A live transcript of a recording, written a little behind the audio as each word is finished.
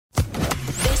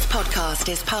podcast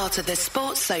is part of the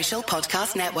Sports Social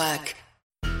Podcast Network.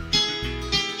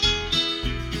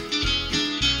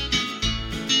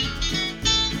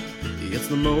 It's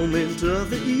the moment of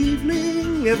the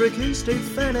evening every K-State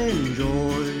fan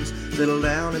enjoys. Settle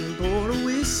down and pour a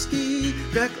whiskey,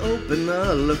 crack open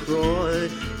a LaCroix.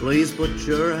 Please put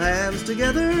your hands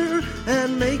together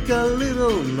and make a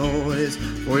little noise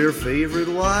for your favorite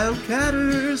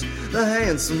Wildcatters, the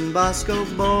handsome Bosco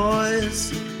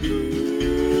Boys.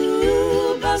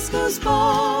 Ooh, Bosco's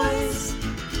Boys.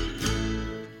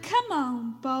 Come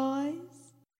on, boys.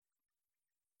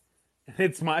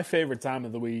 It's my favorite time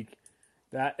of the week.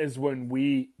 That is when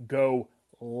we go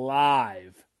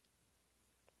live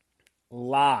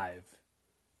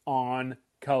on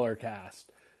Colorcast.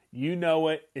 You know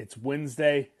it. It's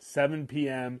Wednesday, 7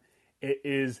 p.m. It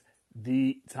is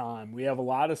the time. We have a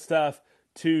lot of stuff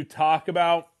to talk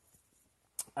about.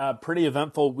 A pretty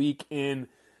eventful week in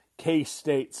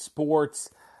K-State sports.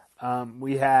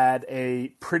 We had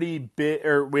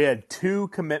we had two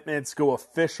commitments go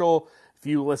official. If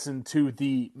you listen to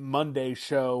the Monday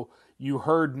show, you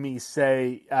heard me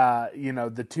say,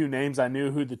 the two names. I knew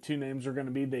who the two names were going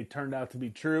to be. They turned out to be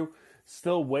true.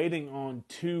 Still waiting on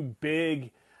two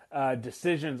big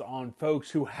decisions on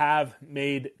folks who have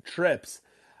made trips.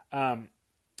 We're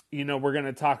going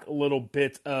to talk a little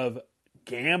bit of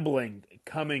gambling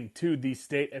coming to the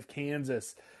state of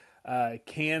Kansas.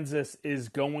 Kansas is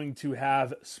going to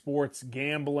have sports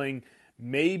gambling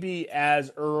maybe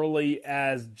as early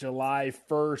as July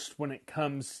 1st when it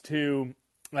comes to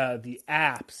the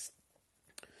apps.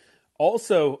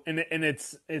 Also, and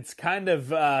it's kind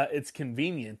of it's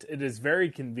convenient. It is very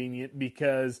convenient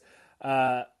because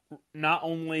not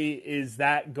only is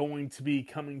that going to be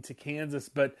coming to Kansas,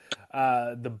 but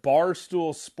the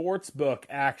Barstool Sportsbook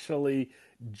actually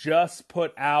just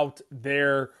put out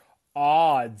their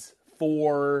odds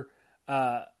for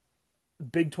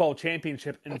Big 12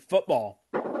 championship in football.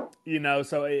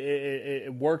 So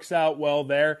it works out well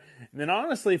there. And then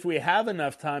honestly, if we have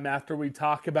enough time after we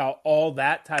talk about all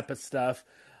that type of stuff,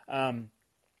 I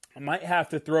might have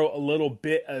to throw a little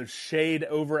bit of shade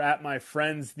over at my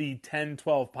friends, the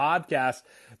 10-12 podcast,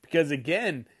 because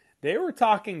again, they were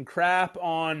talking crap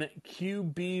on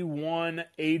QB1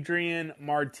 Adrian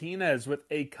Martinez with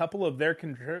a couple of their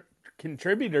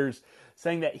contributors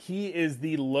saying that he is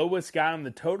the lowest guy on the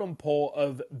totem pole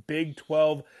of Big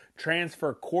 12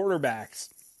 transfer quarterbacks.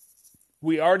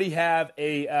 We already have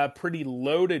a pretty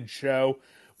loaded show.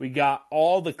 We got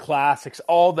all the classics,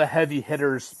 all the heavy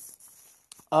hitters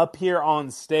up here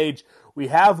on stage. We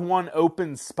have one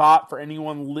open spot for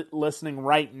anyone listening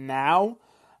right now.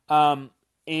 If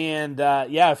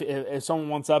someone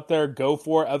wants up there, go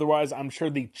for it. Otherwise, I'm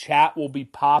sure the chat will be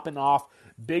popping off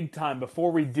big time.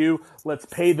 Before we do, let's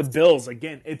pay the bills.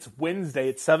 Again, it's Wednesday.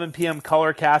 It's 7 p.m.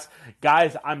 Colorcast.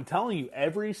 Guys, I'm telling you,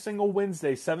 every single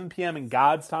Wednesday, 7 p.m. in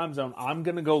God's time zone, I'm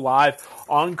going to go live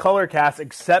on Colorcast,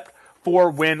 except for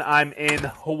when I'm in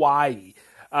Hawaii.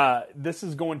 This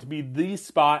is going to be the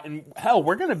spot. And hell,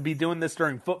 we're going to be doing this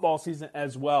during football season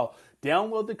as well.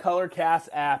 Download the Colorcast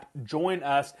app, join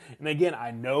us. And again, I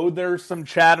know there's some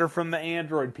chatter from the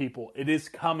Android people. It is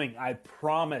coming. I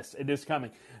promise it is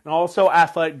coming. And also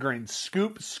Athletic Greens.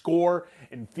 Scoop, score,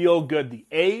 and feel good. The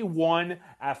A1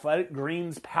 Athletic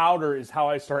Greens powder is how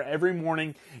I start every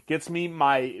morning. Gets me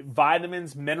my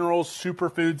vitamins, minerals,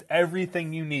 superfoods,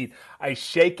 everything you need. I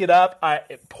shake it up. I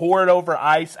pour it over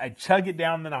ice. I chug it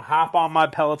down. Then I hop on my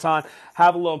Peloton,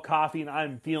 have a little coffee, and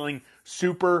I'm feeling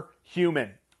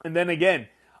superhuman. And then again,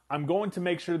 I'm going to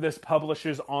make sure this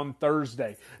publishes on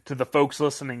Thursday. To the folks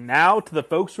listening now, to the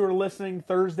folks who are listening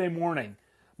Thursday morning,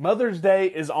 Mother's Day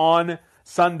is on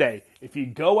Sunday. If you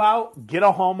go out, get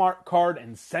a Hallmark card,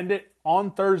 and send it on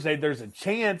Thursday, there's a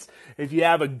chance, if you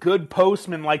have a good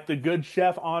postman like the good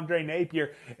chef Andre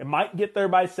Napier, it might get there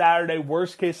by Saturday.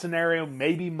 Worst case scenario,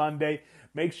 maybe Monday.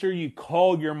 Make sure you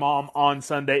call your mom on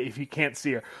Sunday if you can't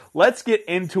see her. Let's get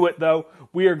into it, though.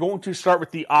 We are going to start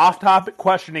with the off-topic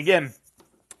question. Again,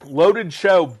 loaded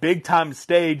show, big-time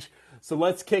stage. So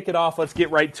let's kick it off. Let's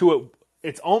get right to it.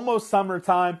 It's almost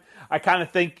summertime. I kind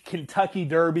of think Kentucky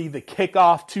Derby, the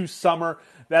kickoff to summer,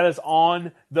 that is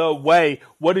on the way.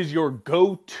 What is your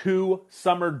go-to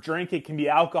summer drink? It can be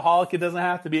alcoholic. It doesn't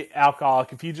have to be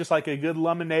alcoholic. If you just like a good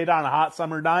lemonade on a hot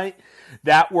summer night,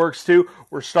 that works too.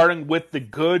 We're starting with the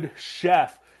Good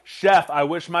Chef. Chef, I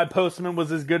wish my postman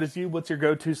was as good as you. What's your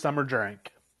go-to summer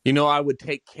drink? I would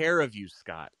take care of you,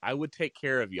 Scott. I would take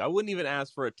care of you. I wouldn't even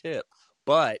ask for a tip.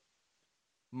 But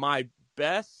my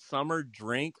best summer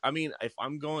drink, if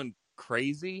I'm going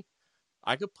crazy,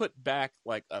 I could put back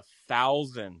like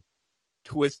 1,000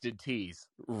 Twisted Teas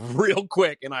real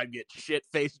quick, and I'd get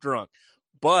shit-faced drunk.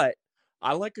 But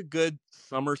I like a good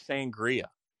summer sangria.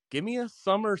 Give me a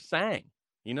summer sang.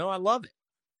 I love it.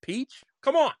 Peach,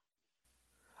 come on.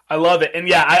 I love it. And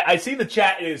yeah, I see the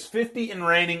chat. It is 50 and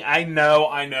raining. I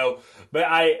know. But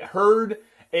I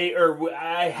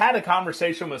I had a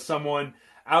conversation with someone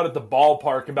out at the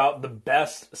ballpark about the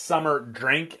best summer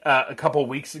drink a couple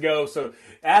weeks ago. So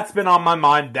that's been on my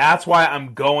mind. That's why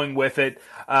I'm going with it.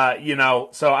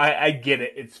 So I get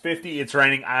it. It's 50. It's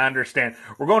raining. I understand.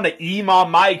 We're going to Email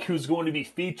Mike, who's going to be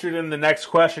featured in the next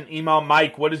question. Email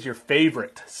Mike, what is your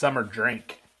favorite summer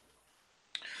drink?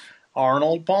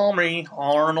 Arnold Palmy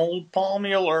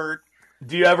alert.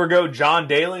 Do you ever go John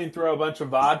Daly and throw a bunch of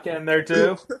vodka in there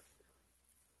too?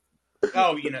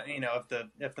 Oh,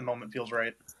 if the moment feels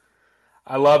right.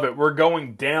 I love it. We're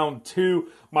going down to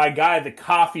my guy, the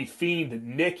coffee fiend,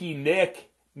 Nicky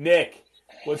Nick. Nick,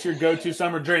 what's your go-to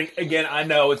summer drink? Again, I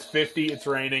know it's 50, it's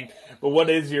raining, but what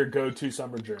is your go-to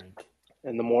summer drink?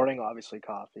 In the morning, obviously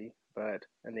coffee, but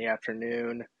in the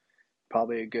afternoon,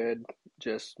 probably a good,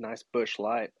 just nice Busch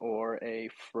Light or a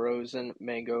frozen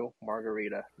mango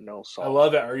margarita, no salt. I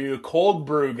love it. Are you a cold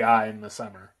brew guy in the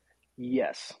summer?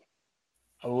 Yes.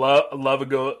 I love a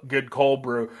good cold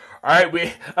brew. All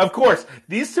right, of course,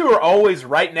 these two are always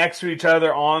right next to each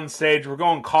other on stage. We're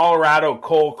going Colorado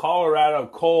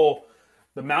Cole.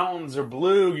 The mountains are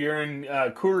blue. You're in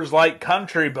Coors Light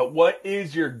country, but what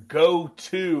is your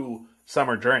go-to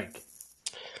summer drink?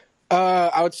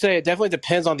 I would say it definitely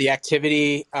depends on the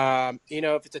activity.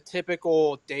 If it's a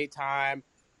typical daytime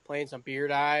playing some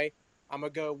beard eye, I'm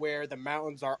going to go where the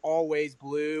mountains are always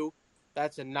blue.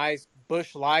 That's a nice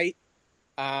Busch Light.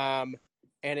 And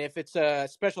if it's a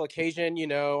special occasion,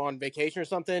 on vacation or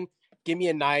something, give me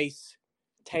a nice,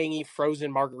 tangy,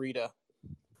 frozen margarita.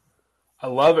 I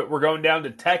love it. We're going down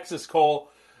to Texas, Cole.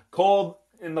 Cold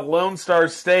in the Lone Star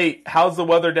State. How's the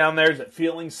weather down there? Is it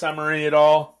feeling summery at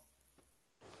all?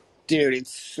 Dude,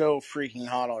 it's so freaking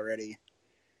hot already.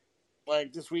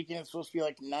 Like, this weekend it's supposed to be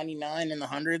like 99 in the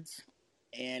hundreds,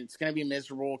 and it's going to be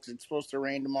miserable because it's supposed to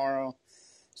rain tomorrow.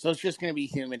 So it's just going to be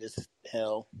humid as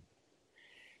hell.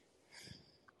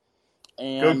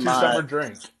 And go-to summer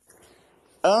drink.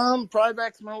 Probably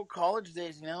back to my old college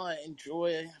days. I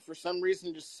enjoy, for some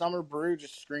reason, just summer brew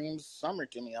just screams summer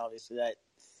to me. Obviously, that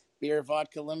beer,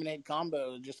 vodka, lemonade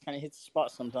combo just kind of hits the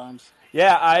spot sometimes.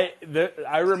 Yeah,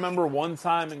 I remember one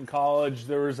time in college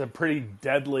there was a pretty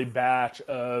deadly batch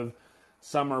of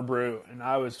summer brew, and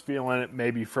I was feeling it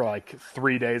maybe for like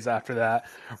 3 days after that.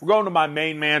 We're going to my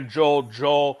main man, Joel.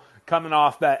 Joel, coming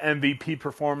off that MVP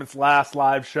performance last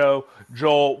live show.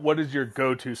 Joel, what is your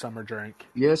go-to summer drink?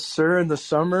 Yes, sir. In the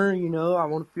summer, I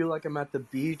want to feel like I'm at the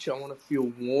beach. I want to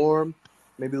feel warm,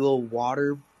 maybe a little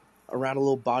water, around a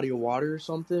little body of water or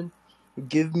something.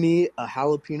 Give me a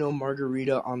jalapeno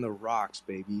margarita on the rocks,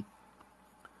 baby.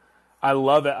 I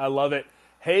love it.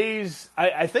 Hayes,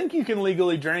 I think you can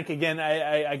legally drink. Again,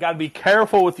 I got to be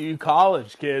careful with you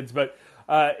college kids, but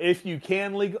if you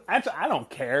can legally, actually, I don't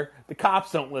care. The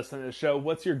cops don't listen to the show.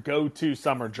 What's your go-to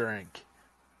summer drink?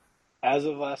 As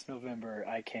of last November,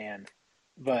 I can.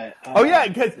 But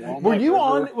because were you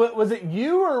on? Was it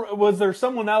you or was there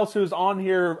someone else who was on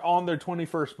here on their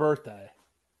 21st birthday?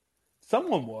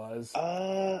 Someone was.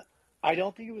 I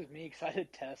don't think it was me because I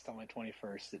did test on my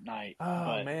 21st at night.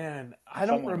 Oh, man. I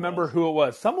don't remember who it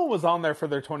was. Someone was on there for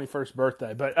their 21st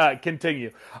birthday. But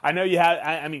continue. I know you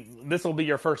had, this will be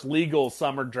your first legal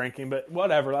summer drinking, but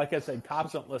whatever. Like I said,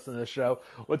 cops don't listen to this show.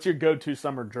 What's your go-to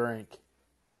summer drink?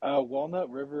 Walnut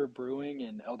River Brewing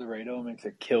in El Dorado makes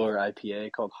a killer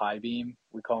IPA called High Beam.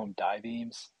 We call them Die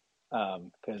Beams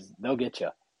because they'll get you.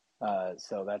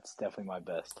 So that's definitely my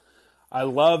best. I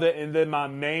love it. And then my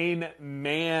main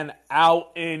man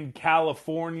out in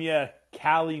California,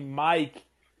 Cali Mike.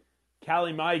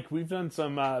 Cali Mike, we've done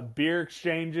some beer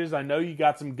exchanges. I know you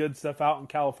got some good stuff out in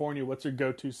California. What's your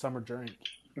go-to summer drink?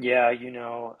 Yeah,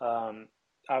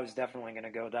 I was definitely going to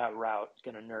go that route,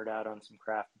 going to nerd out on some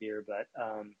craft beer, but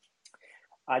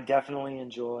I definitely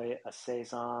enjoy a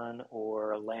Saison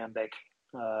or a Lambic,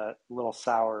 little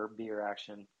sour beer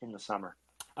action in the summer.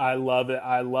 I love it.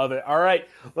 All right,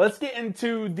 let's get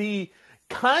into the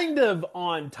kind of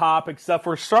on topic stuff.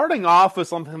 We're starting off with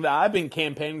something that I've been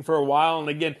campaigning for a while. And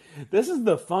again, this is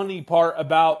the funny part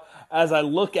about as I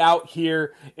look out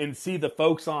here and see the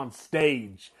folks on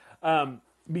stage.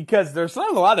 Because there's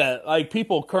not a lot of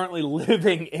people currently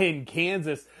living in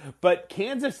Kansas, but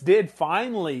Kansas did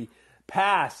finally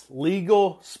pass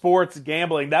legal sports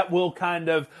gambling. That will kind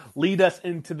of lead us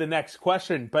into the next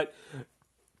question. But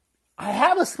I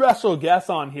have a special guest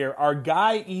on here. Our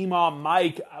guy, Imam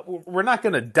Mike. We're not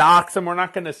going to dox him. We're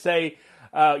not going to say,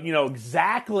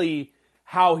 exactly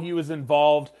how he was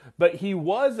involved, but he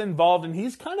was involved, and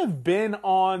he's kind of been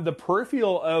on the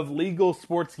peripheral of legal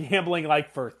sports gambling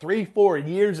like for 3-4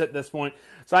 years at this point.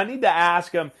 So I need to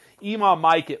ask him, Imam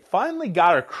Mike, it finally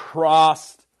got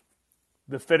across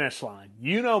the finish line.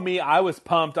 You know me, I was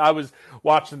pumped. I was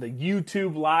watching the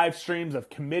YouTube live streams of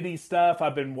committee stuff. I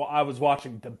was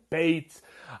watching debates.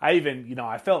 I even,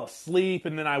 I fell asleep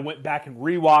and then I went back and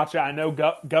rewatched it. I know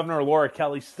Governor Laura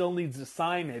Kelly still needs to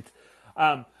sign it.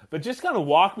 But just kind of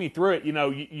walk me through it.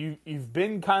 You've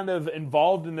been kind of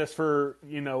involved in this for,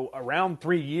 around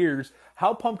 3 years.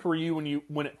 How pumped were you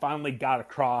when it finally got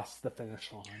across the finish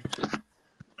line?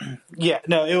 Yeah,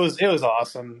 no, it was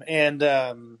awesome, and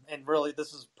really,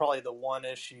 this is probably the one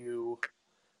issue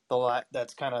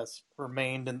that's kind of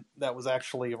remained and that was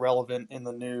actually relevant in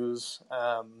the news.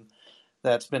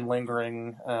 That's been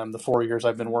lingering the 4 years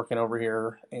I've been working over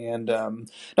here, and no,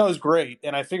 it was great.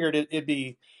 And I figured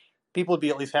people would be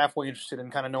at least halfway interested in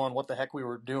kind of knowing what the heck we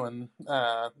were doing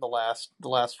the last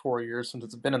 4 years since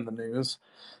it's been in the news.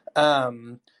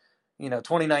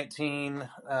 2019,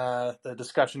 the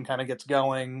discussion kind of gets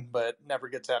going, but never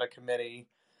gets out of committee.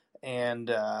 And,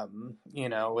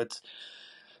 it's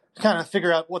kind of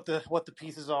figure out what the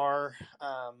pieces are,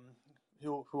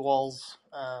 who all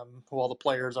the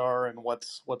players are and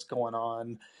what's going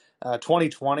on.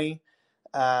 2020,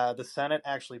 the Senate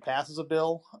actually passes a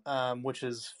bill, which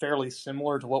is fairly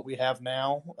similar to what we have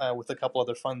now, with a couple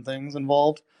other fun things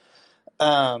involved.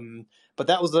 But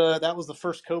that was the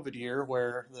first COVID year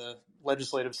where the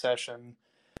legislative session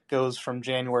goes from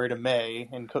January to May,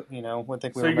 and I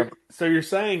think we remember. So you're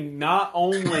saying not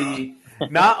only did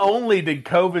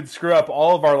COVID screw up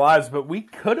all of our lives, but we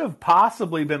could have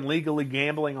possibly been legally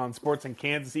gambling on sports in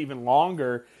Kansas even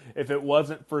longer if it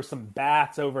wasn't for some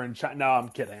bats over in China. No, I'm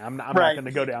kidding. I'm not going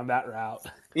to go down that route.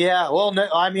 Yeah, well, no,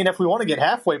 I mean, if we want to get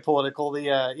halfway political, in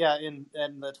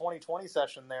the 2020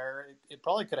 session there, it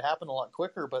probably could have happened a lot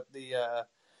quicker, but the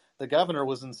governor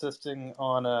was insisting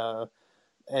on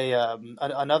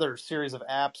another series of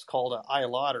apps called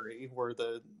iLottery, where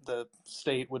the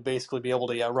state would basically be able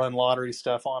to run lottery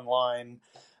stuff online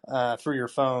through your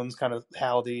phones, kind of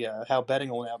how betting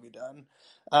will now be done.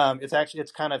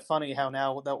 It's kind of funny how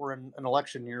now that we're in an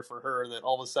election year for her, that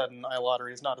all of a sudden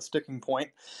iLottery is not a sticking point.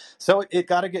 So it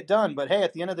got to get done. But hey,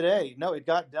 at the end of the day, no, it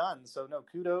got done. So no,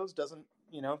 kudos. Doesn't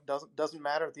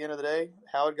matter at the end of the day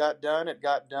how it got done. It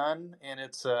got done, and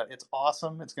it's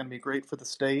awesome. It's going to be great for the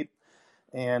state,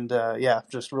 and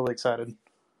just really excited.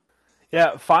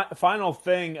 Yeah, final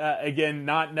thing, again,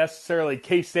 not necessarily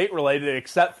K-State related,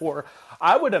 except for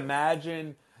I would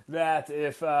imagine that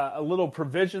if a little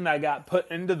provision that got put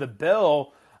into the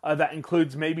bill that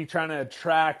includes maybe trying to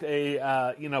attract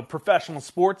a professional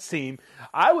sports team,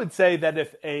 I would say that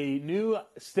if a new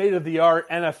state-of-the-art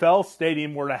NFL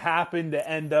stadium were to happen to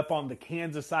end up on the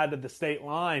Kansas side of the state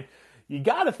line, you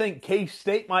got to think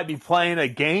K-State might be playing a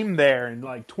game there in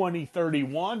like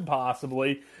 2031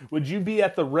 possibly. Would you be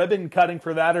at the ribbon cutting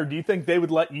for that, or do you think they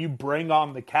would let you bring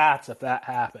on the Cats if that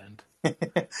happened?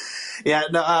 Yeah,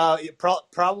 no,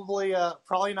 probably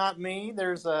not me.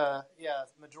 There's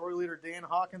Majority Leader Dan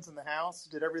Hawkins in the House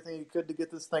did everything he could to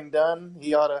get this thing done.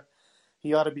 He ought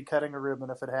to be cutting a ribbon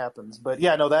if it happens. But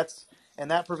yeah, no,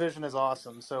 that provision is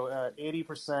awesome. So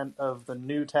 80% of the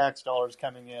new tax dollars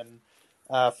coming in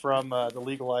from the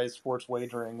legalized sports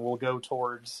wagering will go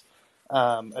towards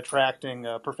attracting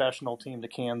a professional team to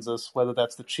Kansas, whether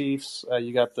that's the Chiefs.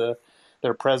 You got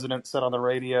their president said on the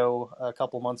radio a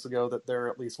couple months ago that they're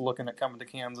at least looking at coming to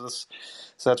Kansas.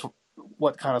 So that's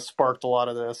what kind of sparked a lot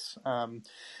of this.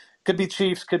 Could be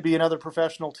Chiefs, could be another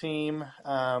professional team.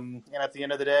 And at the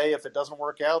end of the day, if it doesn't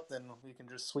work out, then we can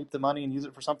just sweep the money and use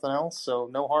it for something else. So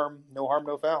no harm,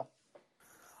 no foul.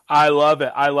 I love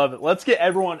it. Let's get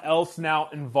everyone else now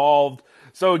involved.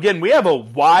 So again, we have a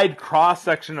wide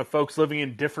cross-section of folks living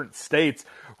in different states.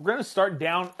 We're going to start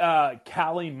down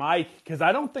Cali Mike, because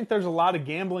I don't think there's a lot of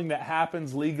gambling that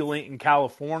happens legally in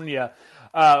California.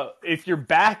 If you're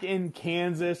back in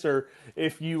Kansas, or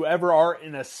if you ever are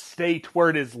in a state where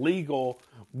it is legal,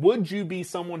 would you be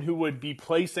someone who would be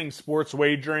placing sports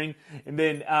wagering? And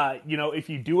then, if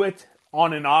you do it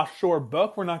on an offshore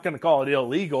book, we're not going to call it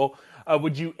illegal.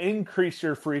 Would you increase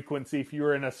your frequency if you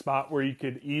were in a spot where you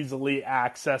could easily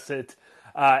access it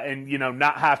and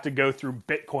not have to go through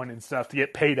Bitcoin and stuff to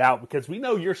get paid out? Because we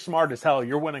know you're smart as hell.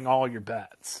 You're winning all your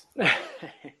bets.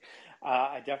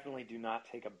 I definitely do not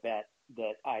take a bet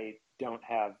that I don't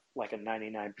have like a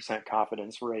 99%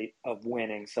 confidence rate of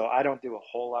winning. So I don't do a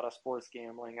whole lot of sports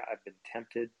gambling. I've been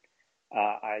tempted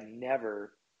I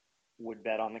never would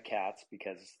bet on the Cats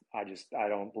because I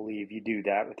don't believe you do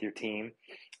that with your team.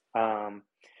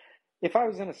 If I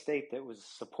was in a state that was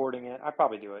supporting it, I'd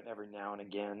probably do it every now and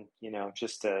again,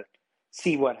 just to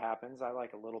see what happens. I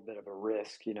like a little bit of a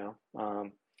risk,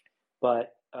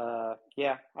 but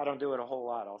yeah, I don't do it a whole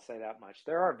lot. I'll say that much.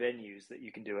 There are venues that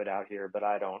you can do it out here, but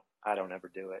I don't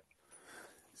ever do it.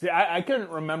 See, I couldn't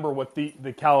remember what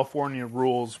the California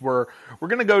rules were. We're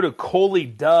going to go to Coley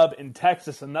Dub in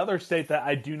Texas, another state that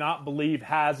I do not believe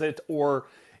has it or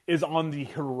is on the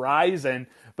horizon.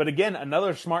 But again,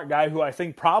 another smart guy who I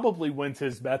think probably wins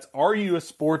his bets. Are you a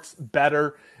sports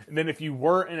bettor? And then if you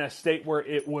were in a state where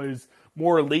it was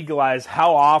more legalized,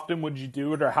 how often would you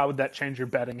do it, or how would that change your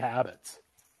betting habits?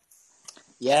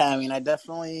 Yeah, I mean, I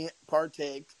definitely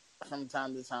partake from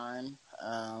time to time.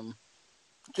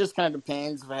 Just kind of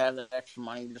depends if I have that extra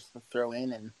money just to throw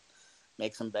in and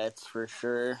make some bets for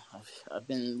sure. I've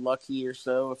been lucky or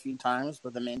so a few times,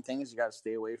 but the main thing is you got to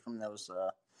stay away from those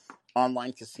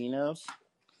online casinos.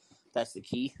 That's the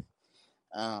key.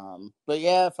 But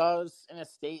yeah, if I was in a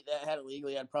state that had it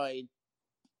legally,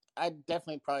 I'd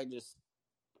definitely probably just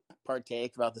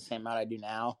partake about the same amount I do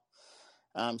now.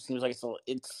 Seems like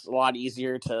it's a lot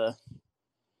easier to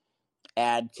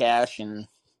add cash and,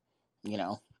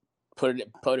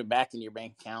 put it back in your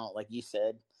bank account, like you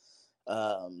said.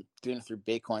 Doing it through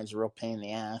Bitcoin is a real pain in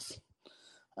the ass.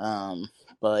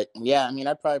 But yeah, I mean,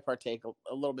 I'd probably partake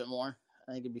a little bit more.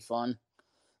 I think it'd be fun.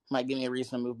 Might give me a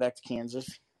reason to move back to Kansas.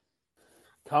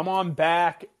 Come on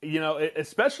back,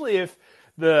 especially if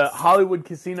the Hollywood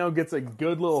Casino gets a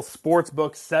good little sports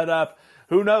book set up.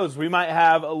 Who knows? We might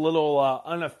have a little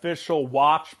unofficial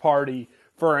watch party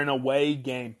for an away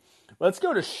game. Let's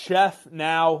go to Chef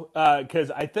now,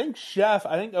 because I think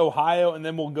Ohio, and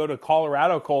then we'll go to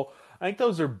Colorado, Cole. I think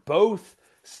those are both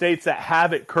states that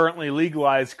have it currently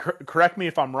legalized. Correct me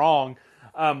if I'm wrong.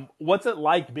 What's it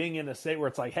like being in a state where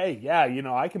it's like, hey, yeah,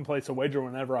 I can place a wager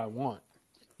whenever I want?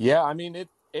 Yeah, I mean,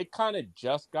 it kind of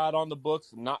just got on the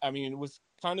books. It was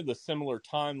kind of the similar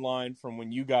timeline from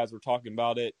when you guys were talking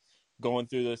about it, going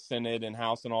through the Senate and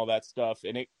House and all that stuff,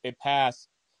 and it passed.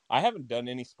 I haven't done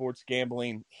any sports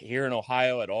gambling here in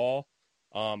Ohio at all.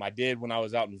 I did when I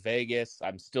was out in Vegas.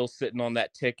 I'm still sitting on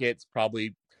that ticket. It's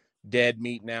probably dead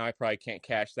meat now. I probably can't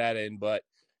cash that in. But,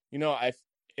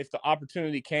 if the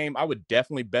opportunity came, I would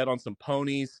definitely bet on some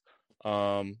ponies.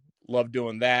 Love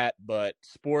doing that. But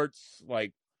sports,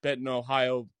 like betting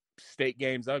Ohio State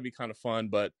games, that would be kind of fun,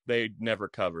 but they never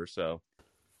cover, so.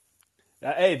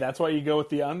 Hey, that's why you go with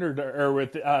the under or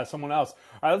with someone else.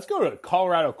 All right, let's go to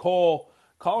Colorado. Cole,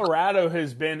 Colorado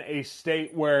has been a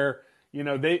state where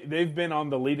they've been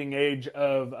on the leading edge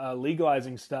of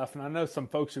legalizing stuff, and I know some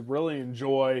folks who really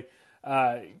enjoy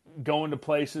going to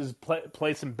places,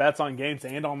 placing bets on games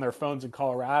and on their phones in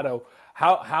Colorado.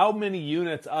 How many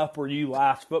units up were you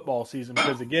last football season?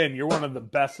 Because again, you're one of the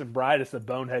best and brightest of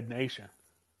Bonehead Nation.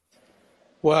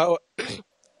 Well,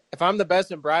 if I'm the best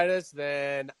and brightest,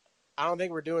 then I don't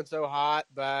think we're doing so hot.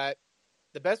 But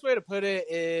the best way to put it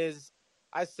is,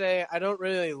 I say I don't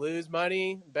really lose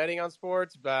money betting on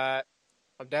sports, but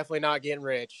I'm definitely not getting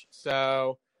rich.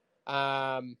 So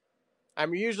I'm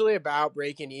usually about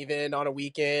breaking even on a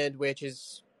weekend, which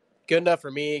is good enough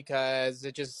for me because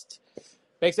it just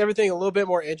makes everything a little bit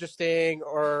more interesting.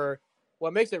 Or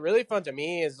what makes it really fun to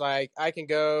me is like I can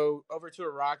go over to a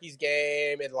Rockies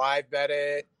game and live bet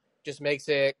it. Just makes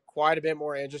it quite a bit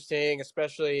more interesting,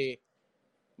 especially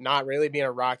not really being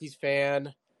a Rockies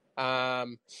fan.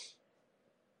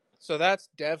 So that's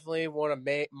definitely one of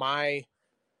my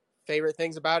favorite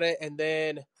things about it. And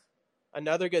then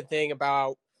another good thing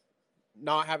about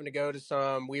not having to go to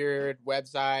some weird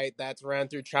website that's run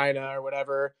through China or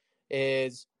whatever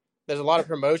is there's a lot of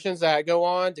promotions that go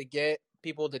on to get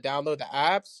people to download the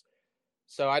apps.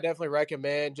 So I definitely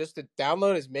recommend just to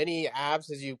download as many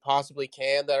apps as you possibly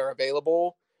can that are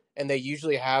available. And they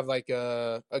usually have like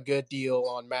a good deal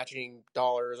on matching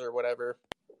dollars or whatever.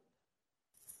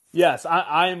 Yes,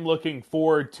 I'm looking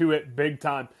forward to it big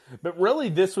time. But really,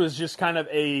 this was just kind of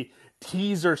a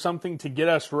teaser, something to get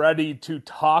us ready to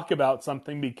talk about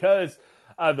something, because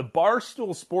the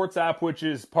Barstool Sports app, which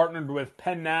is partnered with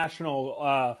Penn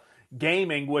National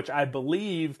Gaming, which I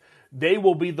believe they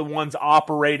will be the ones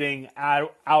operating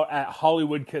out at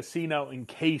Hollywood Casino in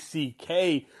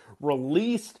KCK,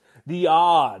 released the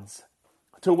odds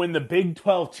to win the Big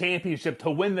 12 championship,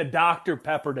 to win the Dr.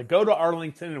 Pepper, to go to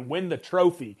Arlington and win the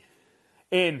trophy.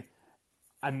 And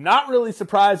I'm not really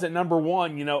surprised at number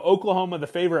one, Oklahoma the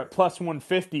favorite at plus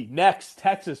 150. Next,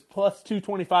 Texas plus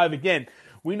 225 again.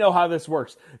 We know how this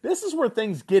works. This is where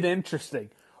things get interesting.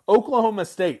 Oklahoma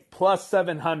State plus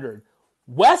 700.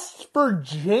 West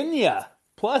Virginia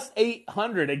plus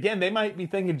 800. Again, they might be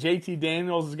thinking JT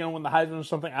Daniels is going to win the Heisman or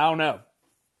something. I don't know.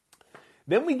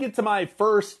 Then we get to my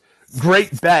first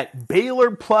great bet.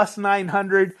 Baylor plus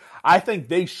 900. I think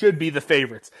they should be the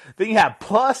favorites. Then you have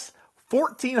plus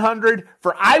 1,400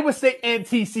 for Iowa State and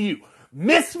TCU.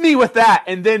 Miss me with that.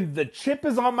 And then the chip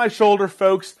is on my shoulder,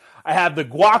 folks. I have the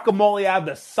guacamole. I have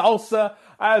the salsa.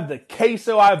 I have the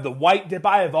queso. I have the white dip.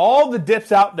 I have all the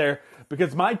dips out there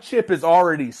because my chip is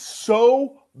already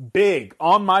so big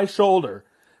on my shoulder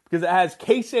because it has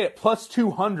K-State at plus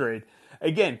 200.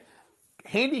 Again,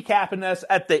 handicapping us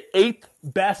at the 8th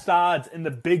best odds in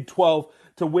the Big 12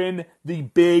 to win the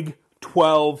Big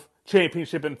 12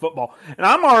 championship in football. And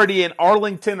I'm already in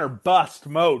Arlington or bust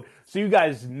mode. So you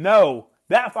guys know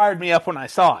that fired me up when I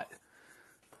saw it.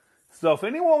 So if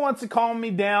anyone wants to calm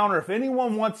me down or if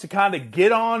anyone wants to kind of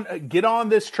get on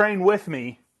this train with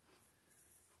me,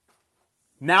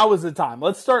 now is the time.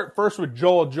 Let's start first with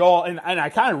Joel. Joel, and I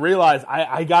kind of realized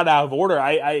I got out of order.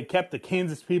 I kept the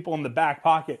Kansas people in the back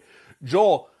pocket.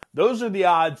 Joel, those are the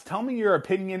odds. Tell me your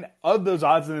opinion of those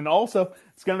odds. And then also,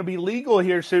 it's going to be legal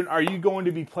here soon. Are you going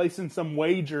to be placing some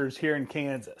wagers here in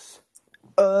Kansas?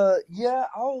 Yeah,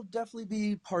 I'll definitely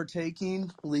be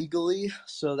partaking legally,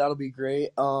 so that'll be great.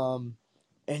 And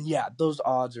yeah, those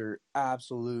odds are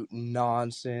absolute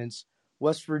nonsense.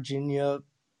 West Virginia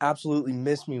absolutely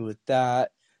missed me with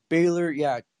that. Baylor,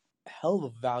 yeah, hell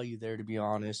of a value there, to be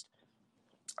honest.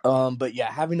 But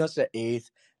yeah, having us at 8th,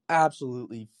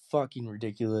 absolutely fucking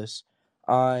ridiculous.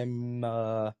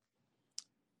 I'll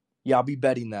be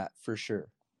betting that for sure.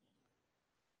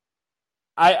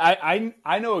 I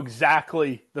know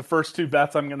exactly the first two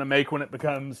bets I'm going to make when it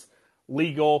becomes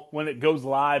legal, when it goes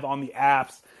live on the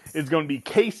apps. It's going to be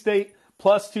K-State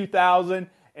plus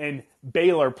 2,000 and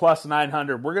Baylor plus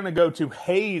 900. We're going to go to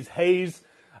Hayes. Hayes,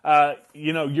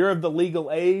 you're of the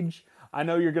legal age. I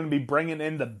know you're going to be bringing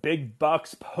in the big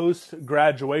bucks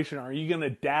post-graduation. Are you going to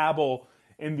dabble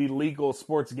in the legal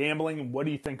sports gambling? What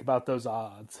do you think about those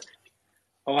odds?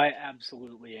 Oh, I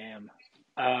absolutely am.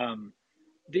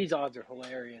 These odds are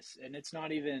hilarious, and it's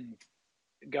not even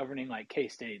governing like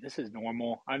K-State. This is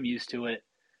normal. I'm used to it.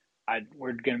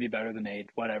 We're going to be better than 8th,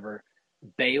 whatever.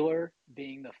 Baylor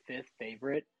being the 5th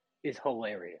favorite is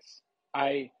hilarious.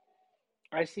 I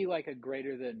see like a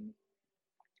greater than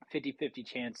 50-50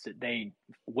 chance that they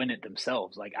win it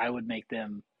themselves. Like I would make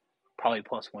them probably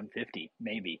plus 150,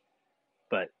 maybe.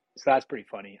 But so that's pretty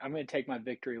funny. I'm going to take my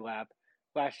victory lap.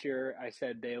 Last year, I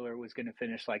said Baylor was going to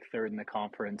finish like 3rd in the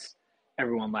conference.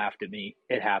 Everyone laughed at me.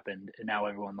 It happened, and now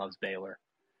everyone loves Baylor.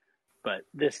 But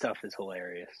this stuff is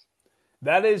hilarious.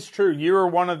 That is true. You were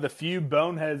one of the few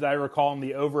boneheads I recall in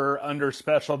the over-under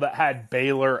special that had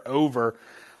Baylor over.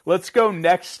 Let's go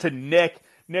next to Nick.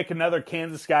 Nick, another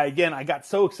Kansas guy. Again, I got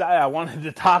so excited I wanted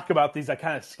to talk about these. I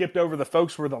kind of skipped over the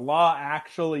folks where the law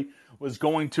actually was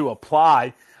going to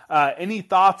apply. Any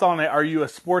thoughts on it? Are you a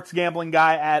sports gambling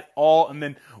guy at all? And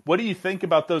then what do you think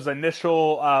about those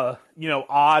initial,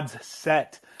 odds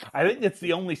set? I think it's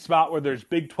the only spot where there's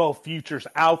Big 12 futures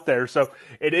out there. So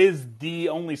it is the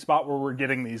only spot where we're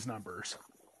getting these numbers.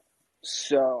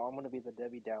 So I'm going to be the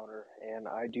Debbie Downer, and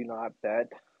I do not bet,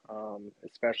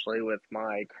 especially with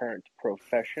my current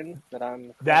profession that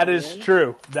I'm. That is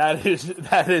true. That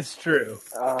is true.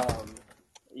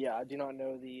 Yeah, I do not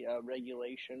know the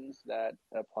regulations that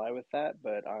apply with that,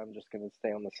 but I'm just going to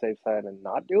stay on the safe side and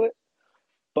not do it.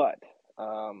 But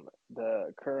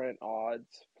the current odds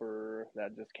for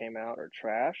that just came out are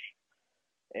trash,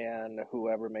 and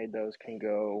whoever made those can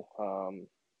go.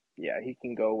 He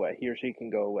can go away. He or she can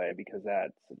go away because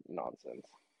that's nonsense.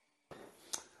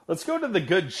 Let's go to the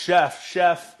good chef.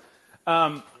 Chef,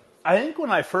 I think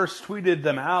when I first tweeted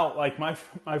them out, like my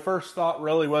first thought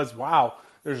really was, wow,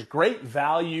 there's great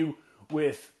value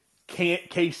with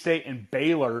K-State and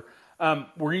Baylor.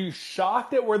 Were you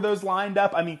shocked at where those lined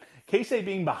up? I mean, K-State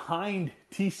being behind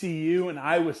TCU and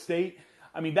Iowa State,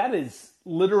 I mean, that is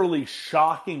literally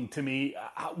shocking to me.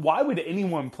 Why would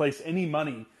anyone place any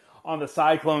money on the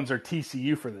Cyclones or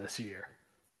TCU for this year?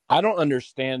 I don't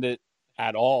understand it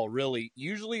at all, really.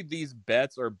 Usually these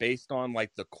bets are based on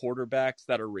like the quarterbacks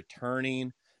that are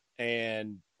returning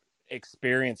and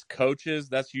experienced coaches.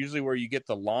 That's usually where you get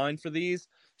the line for these.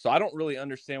 So I don't really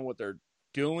understand what they're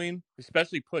doing,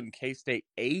 especially putting K-State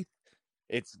 8th.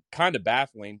 It's kind of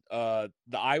baffling. The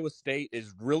Iowa State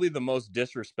is really the most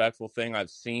disrespectful thing I've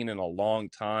seen in a long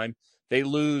time. They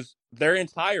lose their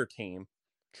entire team.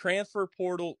 Transfer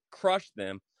portal crushed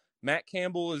them. Matt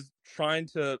Campbell is trying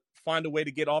to find a way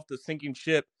to get off the sinking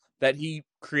ship that he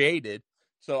created.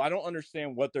 So I don't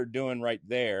understand what they're doing right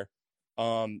there.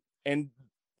 And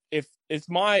if it's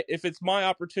my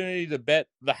opportunity to bet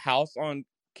the house on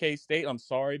K-State, I'm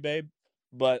sorry, babe,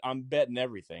 but I'm betting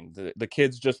everything. The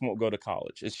kids just won't go to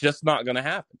college. It's just not going to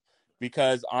happen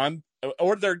because they're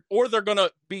going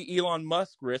to be Elon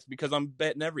Musk risk because I'm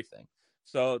betting everything.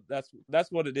 So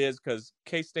that's what it is, because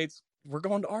K-State's, we're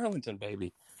going to Arlington,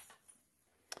 baby.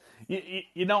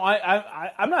 You know,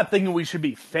 I'm not thinking we should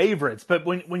be favorites, but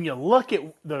when you look at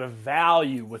the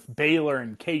value with Baylor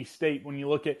and K-State, when you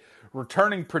look at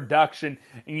returning production,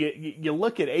 and you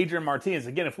look at Adrian Martinez,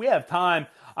 again, if we have time,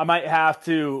 I might have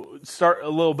to start a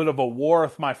little bit of a war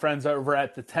with my friends over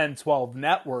at the 10-12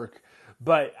 network,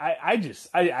 but I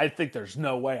think there's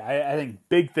no way. I think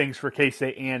big things for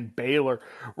K-State and Baylor.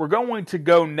 We're going to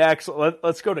go next.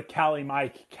 Let's go to Cali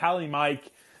Mike. Cali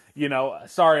Mike, you know,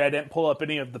 sorry I didn't pull up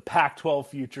any of the Pac-12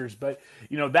 futures, but,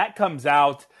 you know, that comes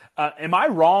out. Am I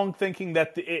wrong thinking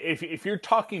that if you're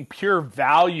talking pure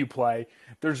value play,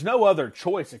 there's no other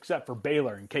choice except for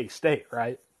Baylor and K-State,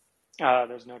 right?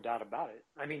 There's no doubt about it.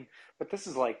 I mean, but this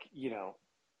is like, you know,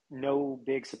 no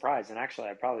big surprise. And actually,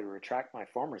 I'd probably retract my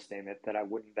former statement that I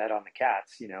wouldn't bet on the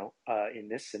Cats, you know, in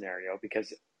this scenario,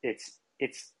 because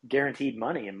it's guaranteed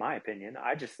money, in my opinion.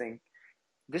 I just think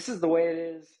this is the way it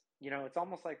is. You know, it's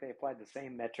almost like they applied the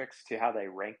same metrics to how they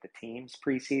rank the teams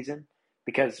preseason,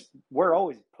 because we're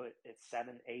always put at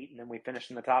 7, 8, and then we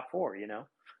finish in the top 4, you know?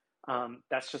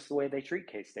 That's just the way they treat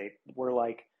K-State. We're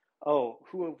like, oh,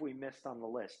 who have we missed on the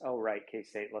list? Oh, right,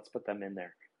 K-State, let's put them in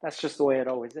there. That's just the way it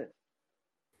always is.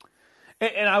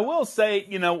 And I will say,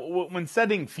 you know, when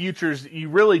setting futures, you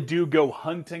really do go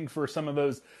hunting for some of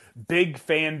those big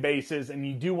fan bases, and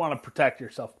you do want to protect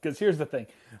yourself. Because here's the thing.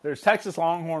 There's Texas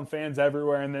Longhorn fans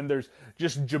everywhere, and then there's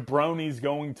just jabronis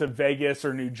going to Vegas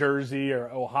or New Jersey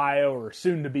or Ohio or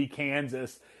soon-to-be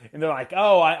Kansas, and they're like,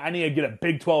 oh, I need to get a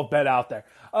Big 12 bet out there.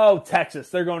 Oh, Texas,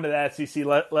 they're going to the SEC.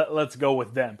 Let's go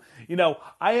with them. You know,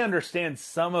 I understand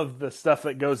some of the stuff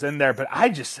that goes in there, but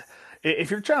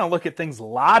if you're trying to look at things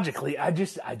logically, I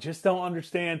just don't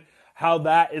understand how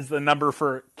that is the number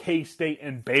for K-State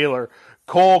and Baylor.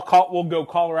 Cole, we'll go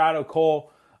Colorado.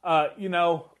 Cole, you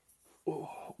know,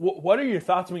 what are your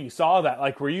thoughts when you saw that?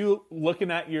 Like, were you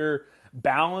looking at your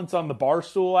balance on the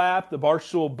Barstool app, the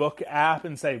Barstool Book app,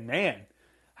 and say, man,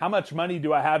 how much money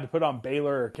do I have to put on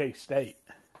Baylor or K-State?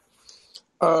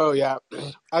 Oh, yeah.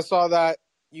 I saw that.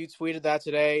 You tweeted that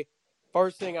today.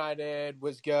 First thing I did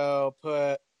was go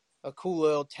put a cool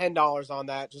little $10 on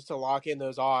that just to lock in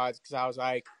those odds, because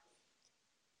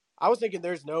I was thinking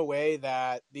there's no way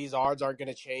that these odds aren't going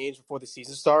to change before the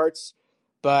season starts.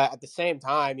 But at the same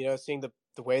time, you know, seeing the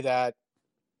way that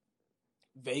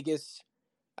Vegas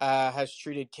has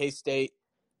treated K-State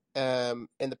in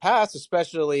the past,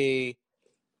 especially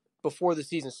before the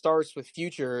season starts with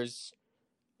futures,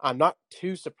 I'm not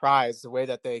too surprised the way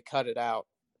that they cut it out.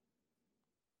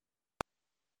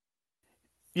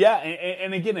 Yeah,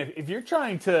 and again, if you're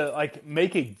trying to like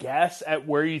make a guess at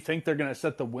where you think they're going to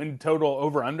set the win total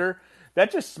over under,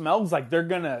 that just smells like they're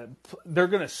gonna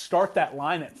start that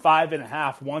line at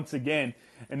 5.5 once again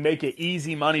and make it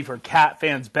easy money for Cat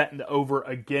fans betting the over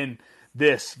again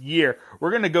this year.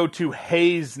 We're gonna go to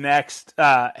Hayes next.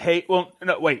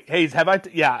 Hayes, have I?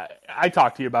 Yeah, I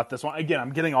talked to you about this one again.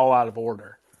 I'm getting all out of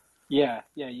order. Yeah,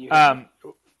 you.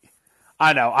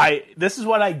 I know. This is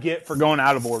what I get for going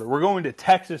out of order. We're going to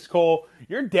Texas, Cole.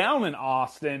 You're down in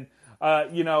Austin.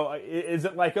 You know, is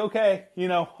it like, okay, you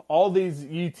know, all these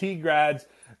UT grads,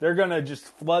 they're going to just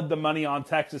flood the money on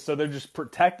Texas, so they're just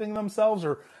protecting themselves?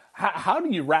 Or how do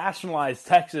you rationalize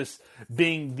Texas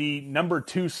being the number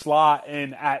 2 slot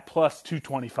and at plus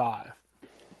 225?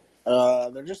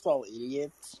 They're just all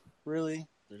idiots, really.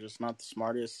 They're just not the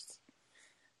smartest.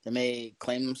 They may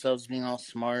claim themselves being all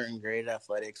smart and great at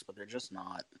athletics, but they're just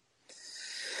not.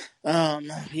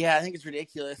 Yeah, I think it's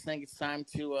ridiculous. I think it's time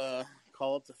to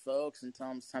call up the folks and tell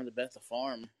them it's time to bet the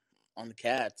farm on the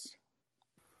Cats.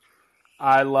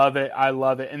 I love it.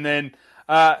 And then,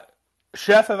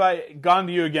 Chef, have I gone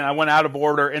to you again? I went out of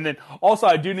order. And then also,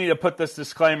 I do need to put this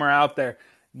disclaimer out there.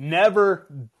 Never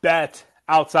bet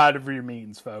outside of your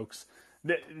means, folks.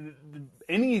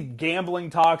 Any gambling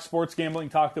talk, sports gambling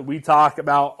talk that we talk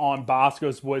about on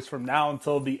Bosco's Voice from now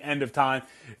until the end of time,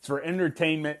 it's for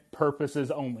entertainment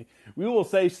purposes only. We will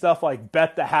say stuff like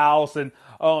bet the house and,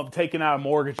 oh, I'm taking out a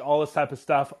mortgage, all this type of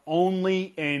stuff,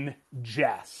 only in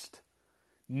jest.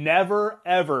 Never,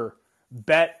 ever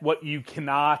bet what you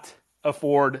cannot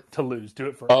afford to lose. Do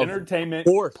it for entertainment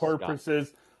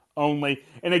purposes only.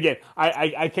 And again,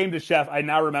 I came to Chef. I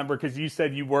now remember because you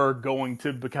said you were going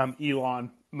to become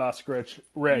Elon Musk rich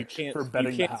for betting the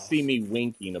house. You can't see me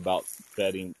winking about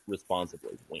betting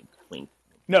responsibly. Wink, wink.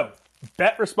 No,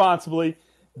 bet responsibly.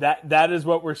 That is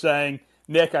what we're saying.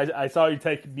 Nick, I saw you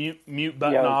take mute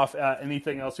button Yeah, off.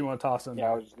 Anything else you want to toss in yeah, I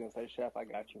there? was just gonna say, Chef, I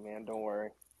got you, man. Don't worry.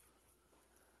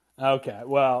 Okay,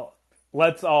 well,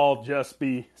 let's all just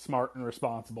be smart and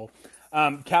responsible.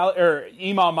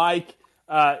 Email Mike,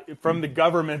 from the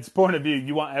government's point of view,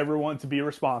 you want everyone to be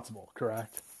responsible,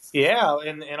 correct? Yeah,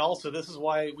 and also this is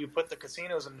why we put the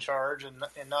casinos in charge and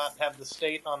not have the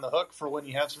state on the hook for when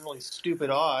you have some really stupid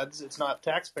odds. It's not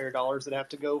taxpayer dollars that have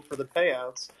to go for the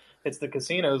payouts. It's the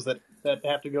casinos that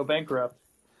have to go bankrupt.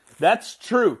 That's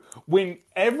true. When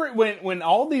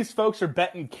all these folks are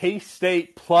betting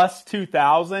K-State plus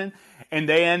 2,000 and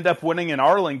they end up winning in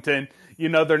Arlington,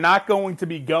 they're not going to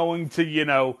be going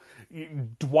to,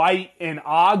 Dwight in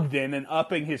Ogden and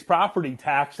upping his property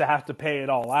tax to have to pay it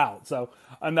all out. So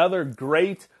another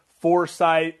great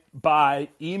foresight by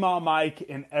Email Mike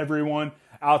and everyone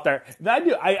out there. And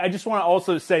I just want to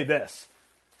also say this.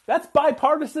 That's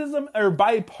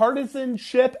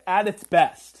bipartisanship at its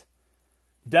best.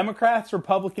 Democrats,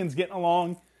 Republicans getting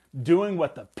along, doing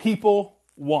what the people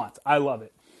want. I love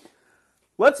it.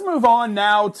 Let's move on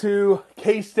now to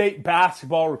K-State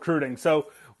basketball recruiting.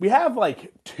 So we have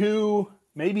like 2,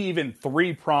 maybe even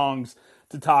 3 prongs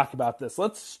to talk about this.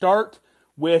 Let's start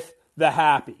with the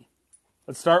happy.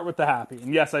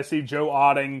 And yes, I see Joe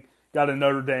Otting got a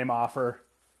Notre Dame offer.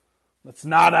 That's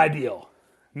not ideal.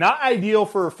 Not ideal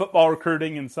for football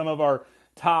recruiting and some of our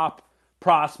top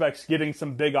prospects getting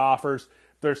some big offers.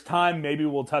 If there's time, maybe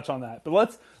we'll touch on that.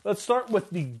 But let's start with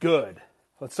the good.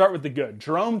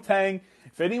 Jerome Tang,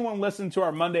 if anyone listened to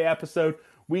our Monday episode,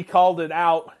 we called it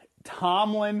out.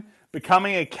 Tomlin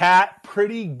becoming a Cat,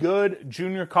 pretty good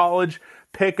junior college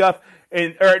pickup.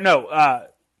 Tomlin,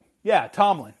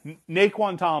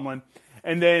 Naquan Tomlin.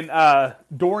 And then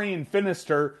Dorian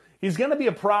Finister. He's going to be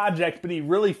a project, but he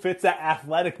really fits that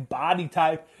athletic body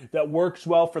type that works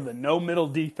well for the no-middle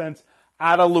defense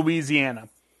out of Louisiana.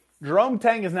 Jerome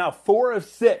Tang is now 4 of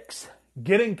 6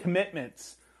 getting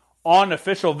commitments on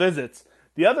official visits.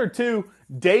 The other 2,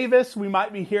 Davis, we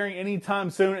might be hearing anytime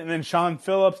soon, and then Sean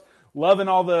Phillips, loving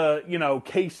all the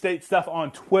K-State stuff on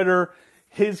Twitter.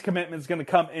 His commitment is going to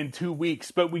come in 2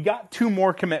 weeks, but we got 2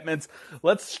 more commitments.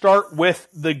 Let's start with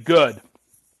the good.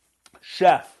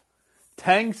 Chef.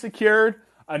 Tang secured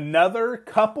another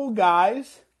couple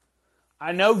guys.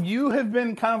 I know you have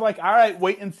been kind of like, all right,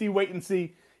 wait and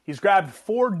see. He's grabbed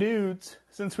 4 dudes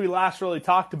since we last really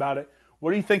talked about it.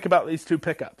 What do you think about these 2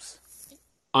 pickups?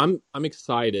 I'm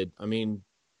excited. I mean,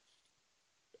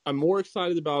 I'm more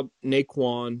excited about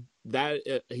Naquan. That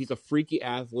he's a freaky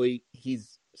athlete.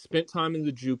 He's spent time in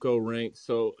the JUCO ranks,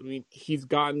 so I mean, he's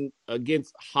gotten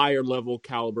against higher level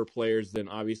caliber players than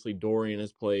obviously Dorian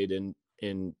has played in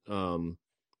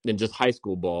just high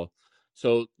school ball.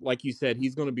 So like you said,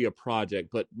 he's going to be a project,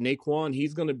 but Naquan,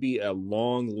 he's going to be a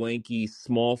long, lanky,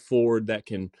 small forward that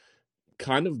can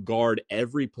kind of guard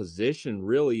every position,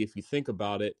 really, if you think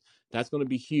about it. That's going to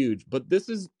be huge. But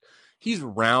he's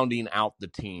rounding out the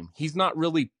team. He's not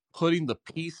really putting the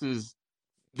pieces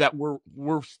that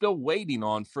we're still waiting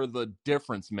on for the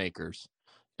difference makers.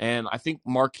 And I think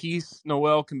Marquise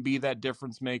Noel can be that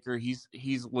difference maker. He's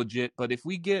legit. But if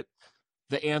we get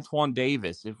the Antoine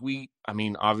Davis,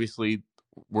 obviously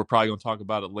we're probably going to talk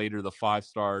about it later. The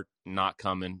 5-star not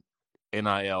coming.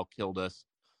 NIL killed us.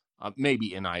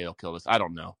 Maybe NIL killed us. I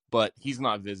don't know. But he's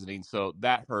not visiting, so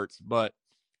that hurts. But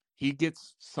he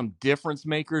gets some difference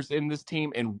makers in this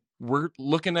team, and we're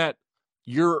looking at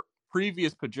your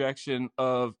previous projection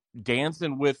of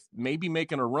dancing with maybe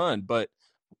making a run. But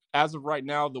as of right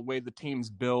now, the way the team's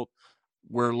built,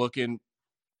 we're looking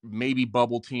maybe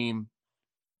bubble team,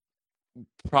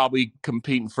 probably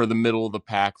competing for the middle of the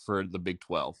pack for the Big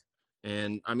 12.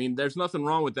 And, I mean, there's nothing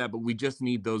wrong with that, but we just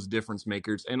need those difference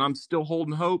makers. And I'm still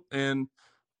holding hope, and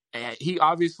he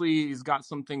obviously has got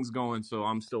some things going, so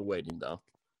I'm still waiting, though.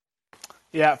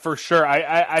 Yeah, for sure.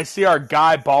 I see our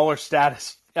guy Baller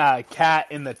Status Cat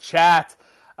in the chat.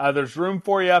 There's room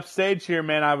for you upstage here,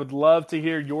 man. I would love to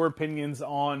hear your opinions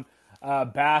on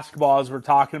basketball as we're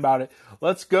talking about it.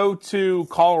 Let's go to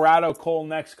Colorado Cole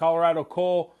next. Colorado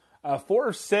Cole, 4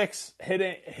 of 6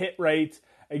 hit rate.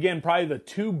 Again, probably the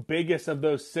 2 biggest of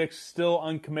those 6 still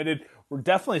uncommitted. We're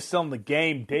definitely still in the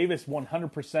game. Davis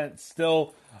 100%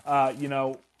 still,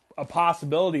 a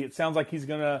possibility. It sounds like he's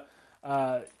going to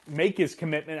make his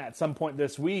commitment at some point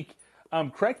this week.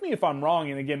 Correct me if I'm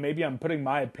wrong, and again, maybe I'm putting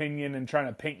my opinion and trying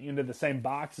to paint you into the same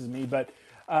box as me, but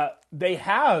they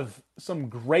have some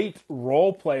great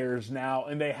role players now,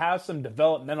 and they have some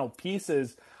developmental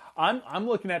pieces. I'm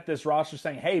looking at this roster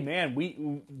saying, hey, man,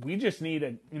 we just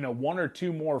need 1 or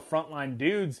 2 more frontline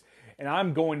dudes, and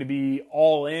I'm going to be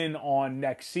all in on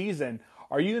next season.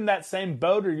 Are you in that same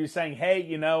boat, or are you saying, hey,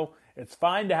 it's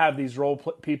fine to have these role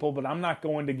people, but I'm not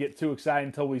going to get too excited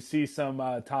until we see some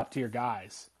top-tier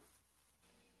guys?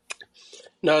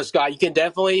 No, Scott, you can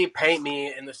definitely paint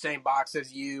me in the same box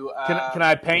as you. Can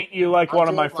I paint you like I'm one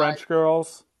of my feeling like- French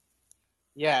girls?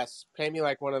 Yes, paint me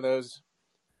like one of those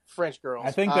French girls.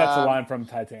 I think that's a line from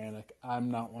Titanic. I'm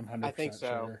not 100% I think so.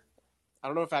 sure. I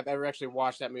don't know if I've ever actually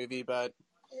watched that movie, but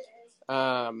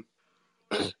but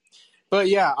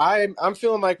yeah, I'm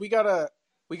feeling like we got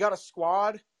a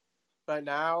squad, but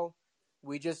now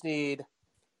we just need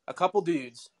a couple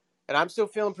dudes, and I'm still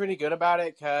feeling pretty good about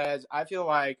it because I feel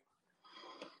like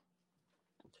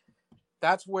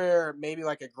that's where maybe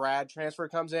like a grad transfer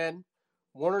comes in.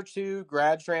 1 or 2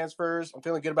 grad transfers. I'm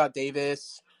feeling good about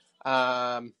Davis.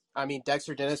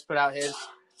 Dexter Dennis put out his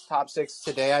top 6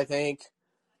 today, I think.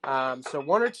 So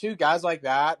 1 or 2 guys like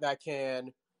that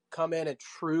can come in and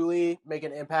truly make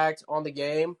an impact on the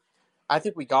game. I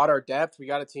think we got our depth. We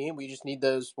got a team. We just need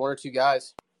those 1 or 2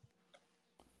 guys.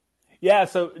 Yeah,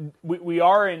 so we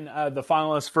are in the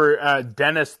finalists for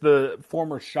Dennis, the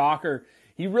former Shocker.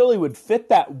 He really would fit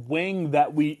that wing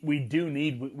that we do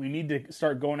need. We need to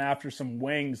start going after some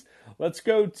wings. Let's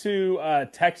go to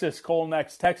Texas Cole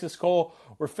next. Texas Cole,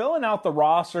 we're filling out the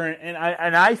roster, and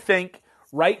I think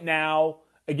right now,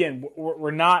 again,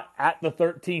 we're not at the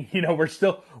 13. We're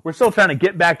still trying to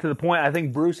get back to the point. I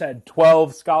think Bruce had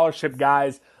 12 scholarship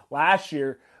guys last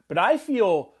year, but I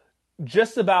feel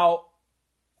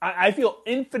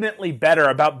infinitely better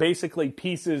about basically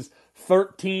pieces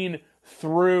 3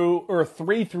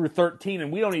 through 13,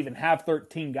 and we don't even have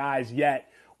 13 guys yet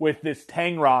with this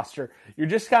Tang roster. You're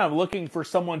just kind of looking for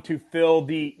someone to fill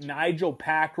the Nigel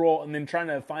Pack role, and then trying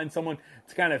to find someone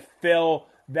to kind of fill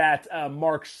that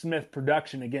Mark Smith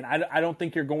production. Again, I don't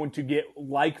think you're going to get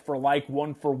like for like,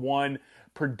 1-for-1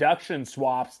 production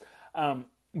swaps,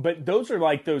 but those are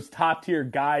like those top tier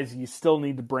guys you still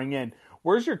need to bring in.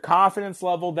 Where's your confidence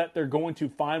level that they're going to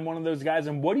find one of those guys?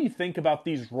 And what do you think about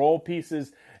these role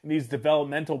pieces and these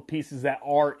developmental pieces that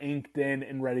are inked in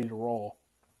and ready to roll?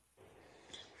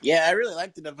 Yeah, I really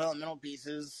like the developmental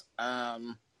pieces. I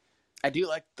do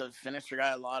like the finisher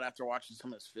guy a lot after watching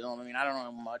some of his film. I mean, I don't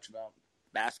know much about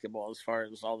basketball as far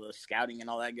as all the scouting and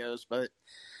all that goes, but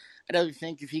I definitely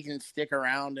think if he can stick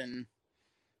around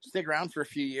for a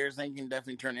few years, then he can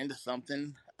definitely turn into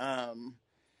something. And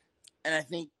I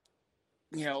think,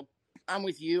 I'm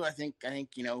with you. I think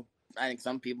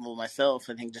some people, myself,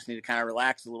 just need to kind of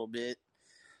relax a little bit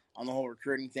on the whole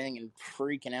recruiting thing and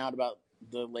freaking out about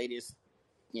the latest,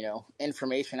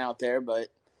 information out there. But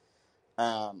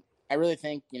I really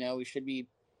think, we should be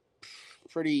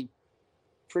pretty,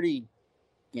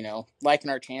 liking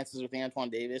our chances with Antoine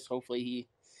Davis. Hopefully he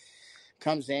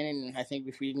comes in, and I think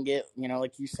if we can get,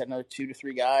 like you said, another 2 to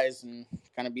 3 guys and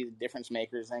kind of be the difference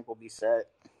makers, I think we'll be set.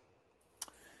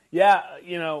 Yeah,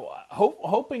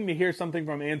 hoping to hear something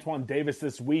from Antoine Davis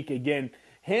this week. Again,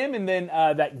 him, and then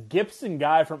that Gibson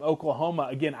guy from Oklahoma.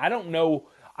 Again, I don't know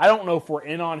if we're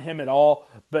in on him at all,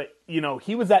 but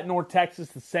he was at North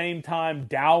Texas the same time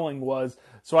Dowling was.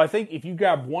 So I think if you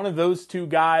grab one of those 2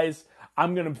 guys,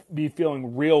 I'm going to be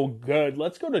feeling real good.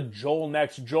 Let's go to Joel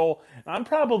next. Joel, I'm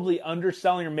probably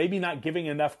underselling or maybe not giving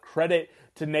enough credit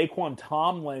to Naquan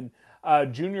Tomlin,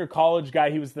 junior college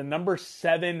guy. He was the number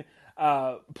 7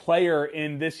 player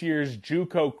in this year's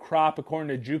JUCO crop,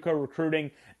 according to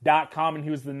JUCOrecruiting.com, and he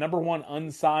was the number 1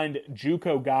 unsigned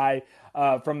JUCO guy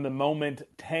from the moment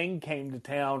Tang came to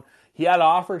town. He had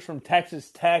offers from Texas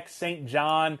Tech, St.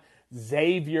 John,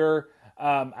 Xavier,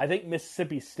 I think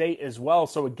Mississippi State as well.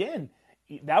 So again,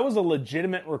 that was a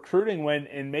legitimate recruiting win,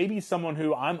 and maybe someone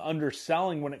who I'm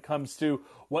underselling when it comes to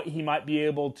what he might be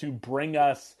able to bring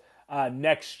us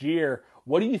next year.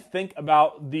 What do you think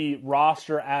about the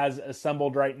roster as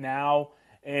assembled right now?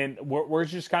 And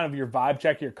where's just kind of your vibe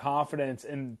check, your confidence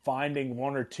in finding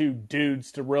 1 or 2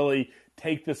 dudes to really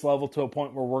take this level to a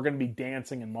point where we're going to be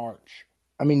dancing in March?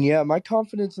 I mean, yeah, my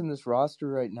confidence in this roster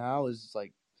right now is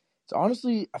like, it's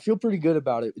honestly, I feel pretty good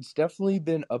about it. It's definitely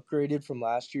been upgraded from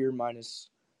last year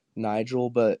minus Nigel,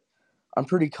 but I'm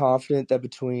pretty confident that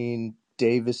between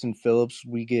Davis and Phillips,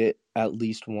 we get at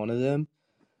least one of them.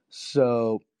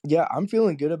 So, yeah, I'm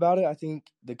feeling good about it. I think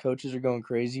the coaches are going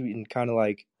crazy, and kind of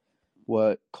like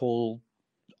what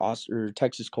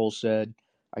Texas Cole said,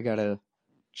 I got to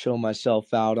chill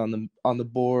myself out on the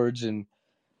boards and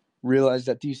realize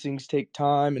that these things take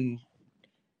time. And,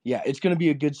 yeah, it's going to be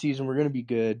a good season. We're going to be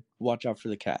good. Watch out for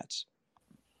the Cats.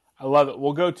 I love it.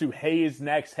 We'll go to Hayes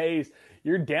next. Hayes,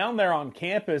 you're down there on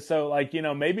campus, so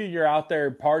maybe you're out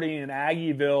there partying in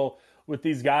Aggieville with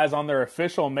these guys on their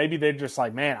official. And maybe they're just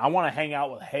like, man, I want to hang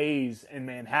out with Hayes in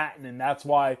Manhattan, and that's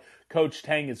why Coach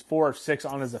Tang is 4 of 6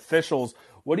 on his officials.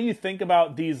 What do you think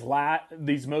about these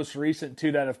most recent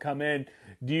 2 that have come in?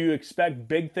 Do you expect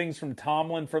big things from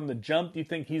Tomlin from the jump? Do you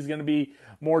think he's going to be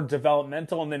more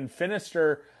developmental? And then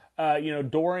Finister,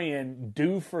 Dorian,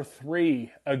 due for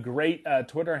 3, a great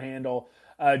Twitter handle.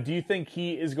 Do you think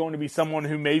he is going to be someone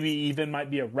who maybe even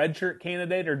might be a redshirt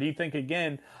candidate? Or do you think,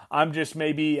 again, I'm just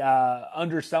maybe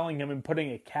underselling him and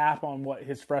putting a cap on what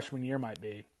his freshman year might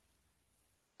be?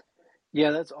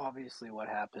 Yeah, that's obviously what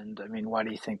happened. I mean, why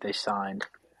do you think they signed?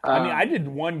 I did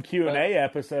one Q&A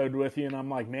episode with you, and I'm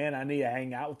like, man, I need to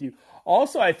hang out with you.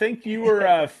 Also, I think you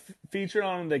were featured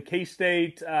on the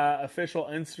K-State official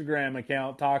Instagram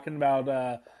account talking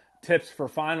about tips for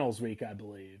finals week, I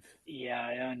believe.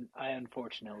 Yeah, I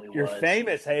unfortunately was. You're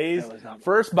famous, Hayes.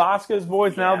 First Bosco's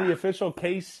Boys, now the official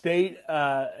K-State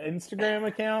Instagram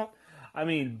account. I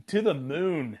mean, to the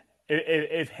moon.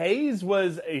 If Hayes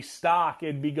was a stock,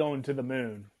 it'd be going to the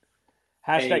moon.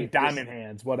 Hashtag Diamond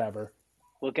Hands, whatever.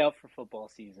 Look out for football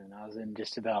season. I was in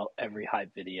just about every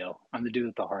hype video. I'm the dude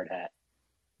with the hard hat.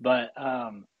 But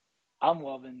I'm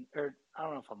loving, or I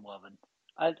don't know if I'm loving.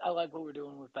 I like what we're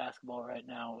doing with basketball right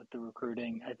now with the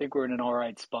recruiting. I think we're in an all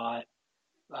right spot.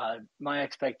 My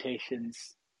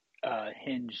expectations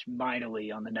hinge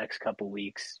mightily on the next couple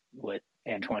weeks with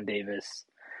Antoine Davis.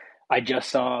 I just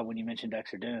saw, when you mentioned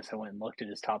Dexter Dennis, I went and looked at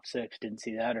his top 6. Didn't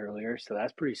see that earlier, so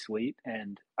that's pretty sweet.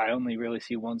 And I only really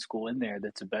see one school in there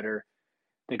that's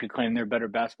they could claim they're a better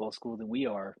basketball school than we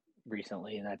are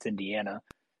recently, and that's Indiana.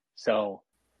 So,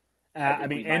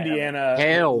 Indiana.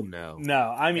 Hell no.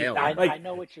 No, I mean, I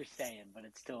know what you're saying, but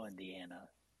it's still Indiana.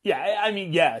 Yeah, I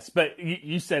mean, yes, but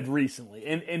you said recently,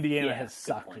 and Indiana has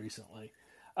sucked recently.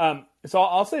 So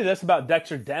I'll say this about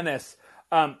Dexter Dennis.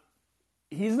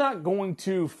 He's not going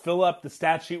to fill up the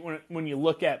stat sheet when you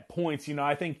look at points.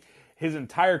 I think his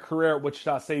entire career at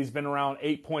Wichita State, he's been around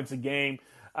 8 points a game,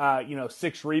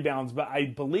 6 rebounds. But I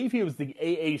believe he was the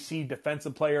AAC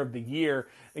Defensive Player of the Year.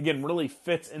 Again, really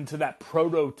fits into that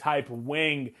prototype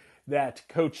wing that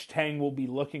Coach Tang will be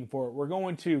looking for. We're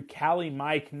going to Cali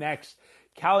Mike next.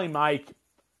 Cali Mike,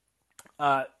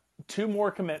 2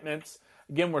 more commitments.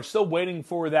 Again, we're still waiting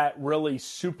for that really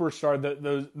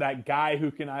superstar, that guy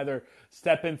who can either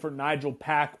step in for Nigel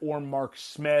Pack or Mark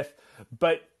Smith.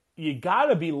 But you got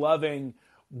to be loving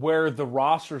where the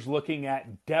roster's looking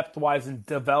at depth-wise and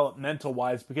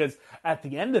developmental-wise, because at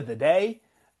the end of the day,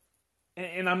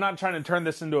 and I'm not trying to turn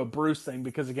this into a Bruce thing,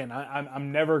 because, again,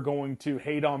 I'm never going to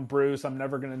hate on Bruce. I'm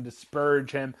never going to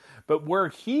disparage him. But where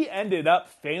he ended up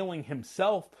failing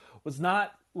himself was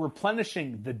not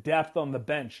replenishing the depth on the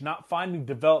bench, not finding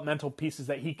developmental pieces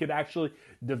that he could actually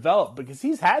develop, because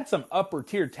he's had some upper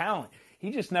tier talent.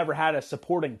 He just never had a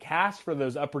supporting cast for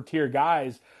those upper tier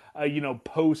guys,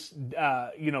 post,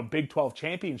 Big 12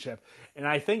 championship. And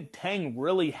I think Tang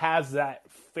really has that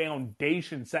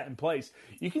foundation set in place.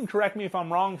 You can correct me if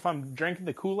I'm wrong. If I'm drinking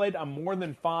the Kool-Aid, I'm more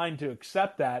than fine to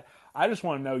accept that. I just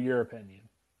want to know your opinion.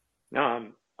 No,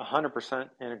 I'm 100%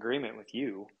 in agreement with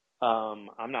you.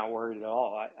 I'm not worried at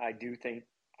all. I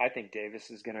think Davis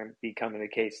is going to be coming to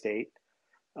K-State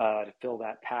to fill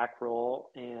that pack role.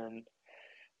 And,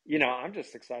 I'm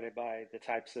just excited by the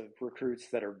types of recruits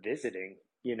that are visiting,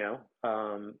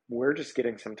 we're just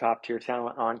getting some top tier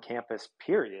talent on campus,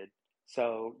 period.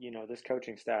 So, this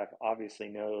coaching staff obviously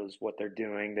knows what they're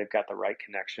doing. They've got the right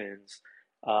connections.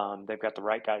 They've got the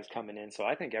right guys coming in. So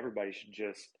I think everybody should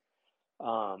just,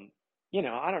 I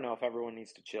don't know if everyone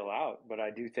needs to chill out, but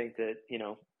I do think that,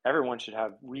 everyone should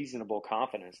have reasonable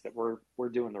confidence that we're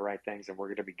doing the right things and we're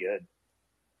going to be good.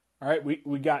 All right,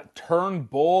 we got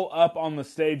Turnbull up on the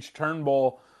stage.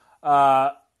 Turnbull,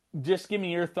 just give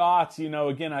me your thoughts.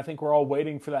 Again, I think we're all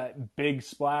waiting for that big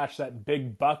splash, that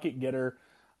big bucket getter.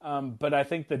 But I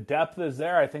think the depth is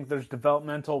there. I think there's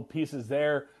developmental pieces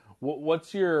there.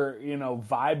 What's your,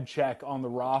 vibe check on the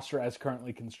roster as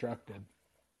currently constructed?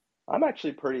 I'm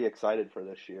actually pretty excited for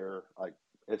this year.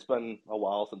 It's been a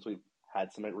while since we've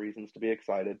had some reasons to be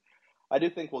excited. I do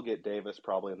think we'll get Davis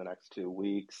probably in the next 2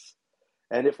 weeks.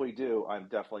 And if we do, I'm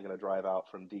definitely going to drive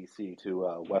out from D.C.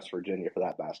 to West Virginia for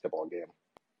that basketball game.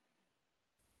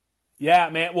 Yeah,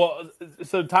 man. Well,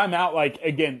 so timeout,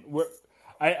 again,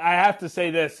 I have to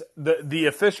say this, the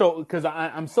official, because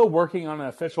I'm still working on an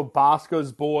official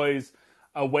Bosco's Boys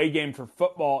away game for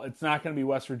football. It's not going to be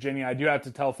West Virginia. I do have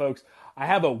to tell folks, I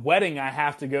have a wedding I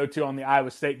have to go to on the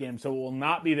Iowa State game, so it will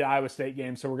not be the Iowa State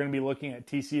game, so we're going to be looking at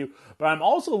TCU. But I'm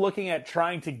also looking at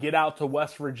trying to get out to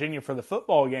West Virginia for the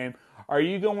football game. Are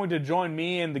you going to join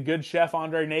me and the good chef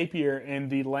Andre Napier in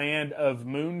the land of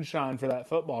moonshine for that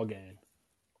football game?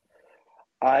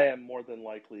 I am more than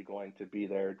likely going to be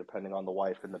there, depending on the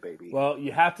wife and the baby. Well,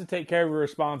 you have to take care of your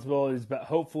responsibilities, but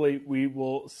hopefully we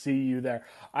will see you there.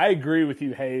 I agree with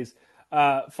you, Hayes.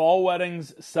 Fall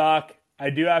weddings suck.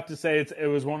 I do have to say it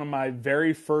was one of my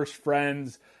very first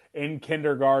friends in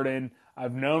kindergarten.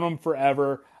 I've known him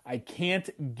forever. I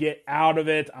can't get out of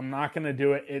it. I'm not going to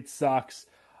do it. It sucks,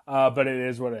 but it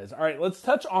is what it is. All right, let's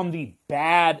touch on the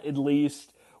bad, at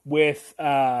least, with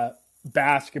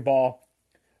basketball.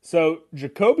 So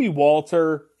Jacoby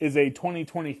Walter is a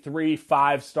 2023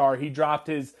 5-star. He dropped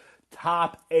his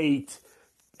top 8.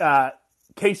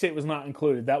 K-State was not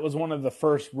included. That was one of the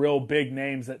first real big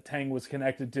names that Tang was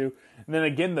connected to. And then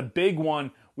again, the big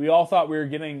one, we all thought we were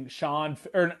getting Julian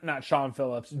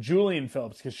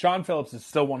Phillips, because Sean Phillips is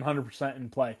still 100% in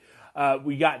play.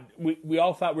 We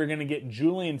all thought we were going to get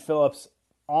Julian Phillips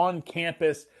on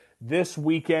campus this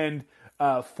weekend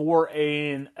for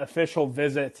an official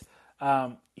visit.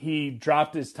 He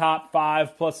dropped his top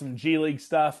 5 plus some G League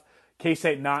stuff.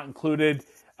 K-State not included.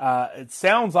 It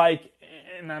sounds like,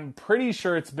 and I'm pretty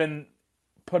sure it's been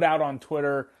put out on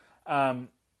Twitter,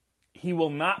 he will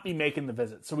not be making the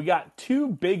visit. So we got 2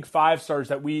 big 5-stars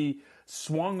that we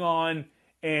swung on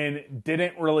and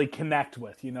didn't really connect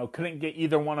with. Couldn't get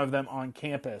either one of them on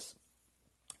campus.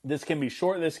 This can be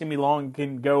short, this can be long, it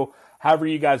can go however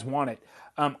you guys want it.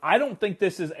 I don't think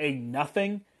this is a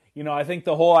nothing. I think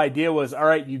the whole idea was, all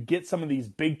right, you get some of these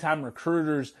big-time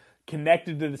recruiters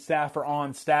connected to the staff or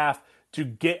on staff to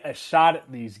get a shot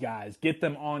at these guys. Get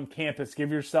them on campus.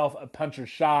 Give yourself a puncher's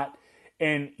shot.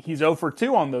 And he's 0 for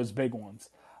 2 on those big ones.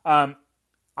 I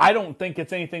don't think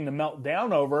it's anything to melt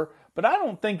down over, but I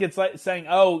don't think it's like saying,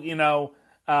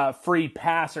 free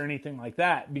pass or anything like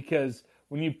that. Because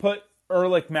when you put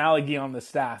Ehrlich Malagi on the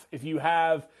staff, if you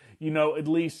have, at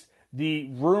least the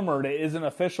rumored, it isn't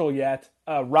official yet,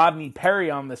 Rodney Perry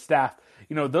on the staff,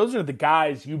 those are the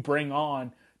guys you bring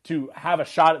on to have a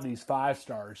shot at these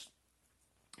 5-stars.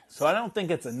 So I don't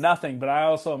think it's a nothing, but I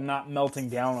also am not melting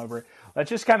down over it. Let's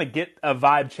just kind of get a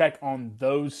vibe check on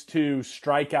those 2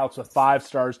 strikeouts with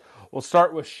 5-stars. We'll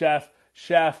start with Chef.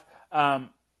 Chef,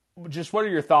 just what are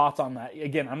your thoughts on that?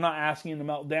 Again, I'm not asking you to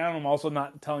melt down. I'm also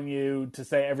not telling you to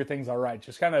say everything's all right.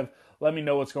 Just kind of let me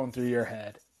know what's going through your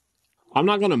head. I'm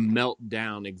not going to melt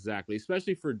down exactly,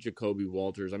 especially for Jacoby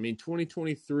Walters.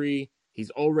 2023,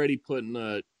 he's already putting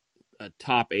a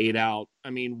top 8 out.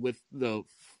 With the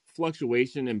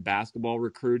fluctuation in basketball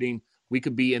recruiting, we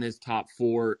could be in his top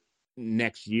 4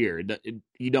 next year.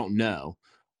 You don't know.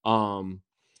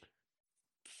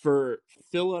 For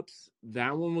Phillips,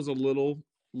 that one was a little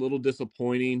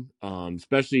disappointing,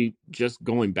 especially just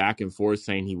going back and forth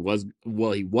saying he wasn't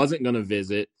going to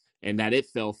visit and that it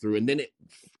fell through. And then it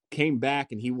came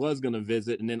back and he was going to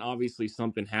visit. And then obviously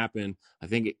something happened, I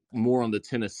think more on the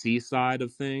Tennessee side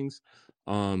of things,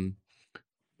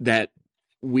 that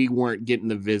we weren't getting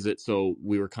the visit. So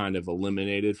we were kind of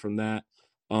eliminated from that.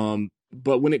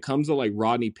 But when it comes to like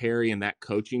Rodney Perry and the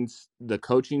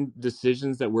coaching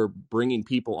decisions that we're bringing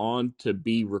people on to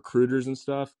be recruiters and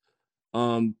stuff,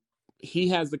 he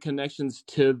has the connections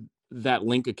to that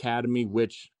Link Academy,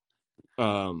 which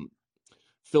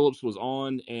Phillips was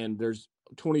on, and there's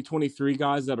 2023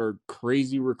 guys that are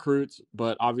crazy recruits,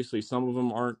 but obviously some of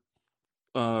them aren't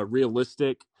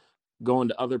realistic going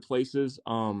to other places.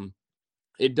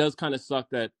 It does kind of suck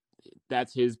that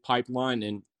that's his pipeline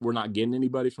and we're not getting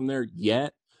anybody from there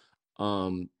yet.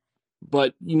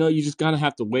 But you just gotta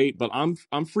have to wait. But I'm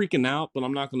freaking out, but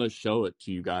I'm not gonna show it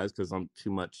to you guys because I'm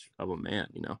too much of a man.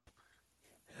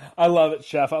 I love it,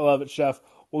 Chef.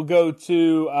 We'll go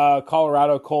to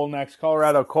Colorado Cole next.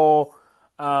 Colorado Cole,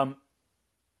 I've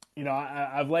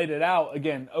laid it out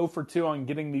again. 0 for 2 on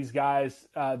getting these guys,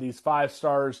 these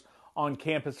 5-stars on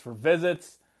campus for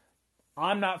visits.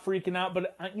 I'm not freaking out,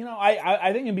 but I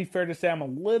think it'd be fair to say I'm a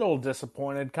little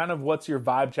disappointed. Kind of, what's your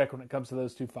vibe check when it comes to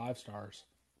those 2 5-stars?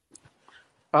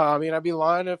 I'd be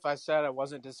lying if I said I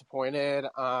wasn't disappointed.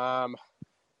 I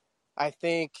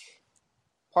think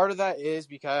part of that is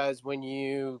because when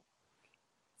you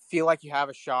feel like you have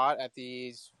a shot at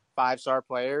these 5-star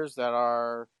players that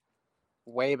are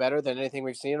way better than anything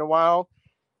we've seen in a while,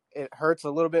 it hurts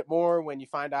a little bit more when you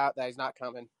find out that he's not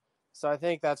coming. So I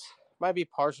think that's might be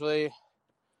partially,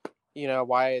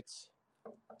 why it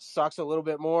sucks a little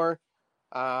bit more.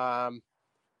 But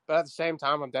at the same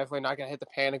time, I'm definitely not going to hit the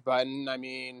panic button.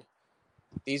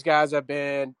 These guys have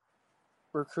been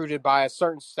recruited by a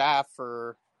certain staff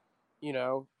for,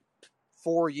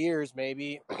 4 years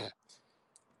maybe.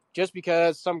 Just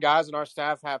because some guys in our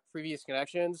staff have previous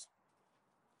connections,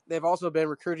 they've also been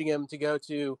recruiting him to go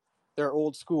to their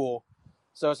old school.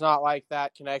 So it's not like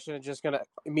that connection is just going to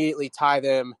immediately tie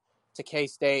them to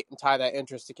K-State and tie that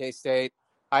interest to K-State.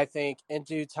 I think in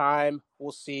due time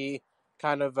we'll see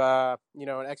kind of an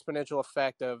exponential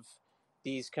effect of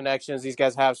these connections these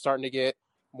guys have starting to get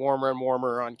warmer and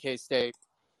warmer on K-State.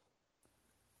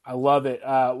 I love it.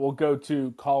 We'll go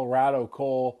to Colorado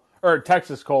Cole, or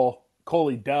Texas Cole,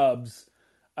 Coley Dubs.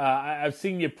 I've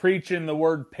seen you preaching the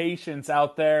word patience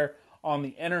out there on the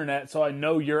internet, so I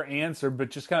know your answer, but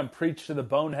just kind of preach to the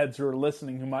boneheads who are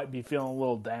listening who might be feeling a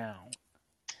little down.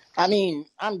 I mean,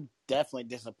 I'm definitely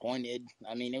disappointed.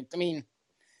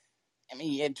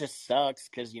 It just sucks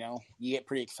because, you get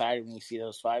pretty excited when you see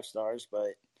those 5 stars, but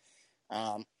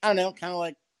I don't know, kind of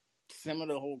like similar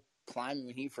to the whole Klieman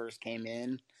when he first came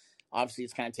in. Obviously,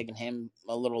 it's kind of taken him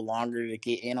a little longer to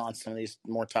get in on some of these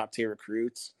more top-tier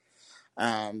recruits.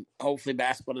 Hopefully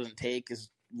basketball doesn't take as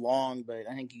long, but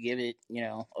I think you give it,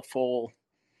 a full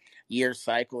year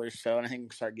cycle or so, and I think we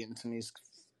can start getting some of these,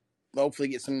 hopefully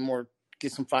get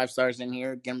some 5 stars in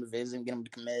here, get them to visit, get them to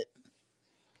commit.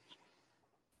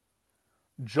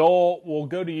 Joel, we'll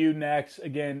go to you next.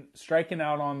 Again, striking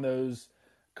out on those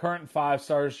current 5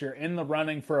 stars. You're in the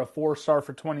running for a 4-star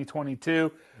for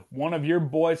 2022. One of your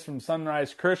boys from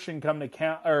Sunrise Christian come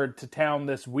to town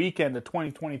this weekend, a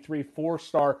 2023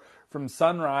 4-star from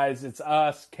Sunrise. It's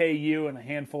us, KU, and a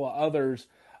handful of others.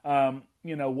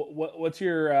 What's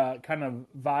your kind of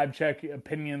vibe check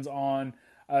opinions on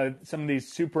some of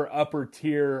these super upper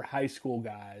tier high school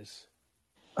guys?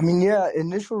 I mean, yeah,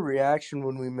 initial reaction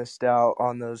when we missed out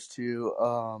on those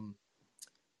 2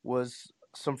 was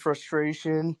some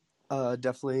frustration,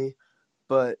 definitely.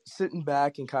 But sitting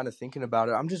back and kind of thinking about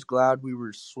it, I'm just glad we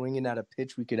were swinging at a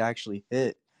pitch we could actually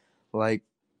hit. Like,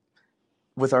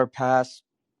 with our past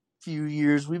few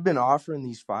years, we've been offering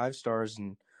these 5 stars,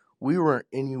 and we weren't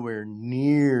anywhere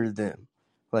near them.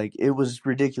 Like, it was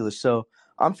ridiculous. So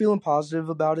I'm feeling positive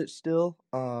about it still.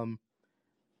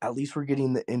 At least we're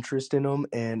getting the interest in them,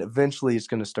 and eventually it's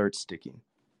going to start sticking.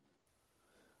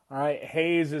 All right,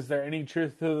 Hayes, is there any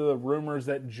truth to the rumors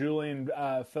that Julian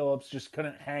Phillips just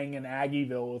couldn't hang in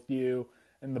Aggieville with you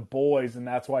and the boys, and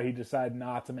that's why he decided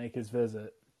not to make his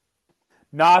visit?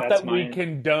 Not that we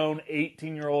condone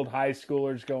 18-year-old high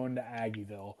schoolers going to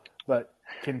Aggieville, but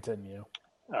continue.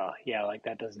 Oh, yeah, like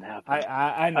that doesn't happen.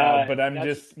 I know, but I'm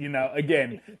just,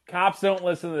 again, cops don't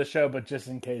listen to the show, but just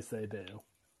in case they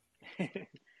do.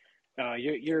 No,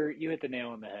 you hit the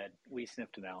nail on the head. We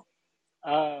sniffed it out.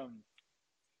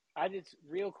 I just,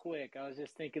 real quick, I was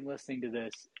just thinking, listening to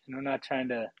this, and I'm not trying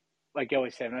to, like you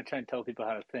always say, I'm not trying to tell people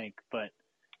how to think, but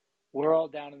we're all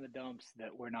down in the dumps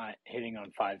that we're not hitting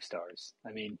on 5 stars.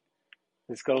 I mean,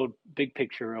 let's go big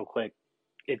picture real quick.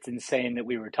 It's insane that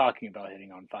we were talking about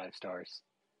hitting on 5 stars.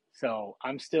 So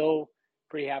I'm still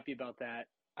pretty happy about that.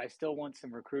 I still want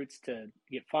some recruits to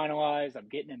get finalized. I'm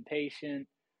getting impatient.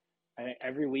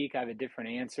 Every week I have a different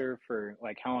answer for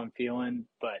like how I'm feeling,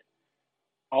 but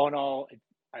all in all,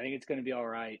 I think it's going to be all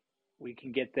right. We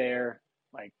can get there.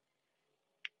 Like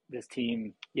this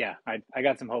team, yeah, I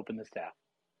got some hope in the staff.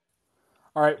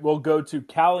 All right, we'll go to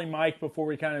Callie Mike before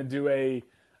we kind of do a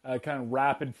kind of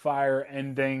rapid fire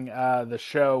ending the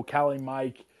show. Callie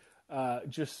Mike,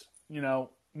 just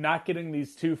not getting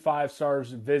these 2 5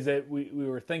 stars visit. We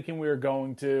were thinking we were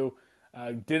going to,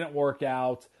 didn't work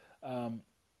out.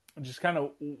 Just kind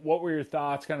of, what were your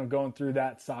thoughts kind of going through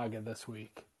that saga this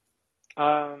week?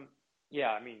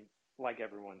 Yeah, I mean, like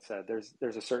everyone said,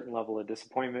 there's a certain level of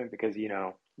disappointment because,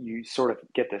 you sort of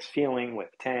get this feeling with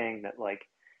Tang that like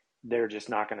they're just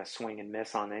not going to swing and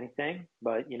miss on anything.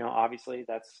 But, obviously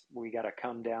we got to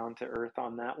come down to earth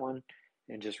on that one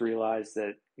and just realize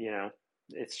that,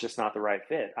 it's just not the right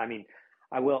fit. I mean,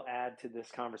 I will add to this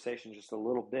conversation just a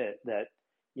little bit that,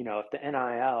 if the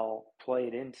NIL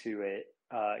played into it,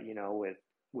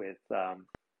 with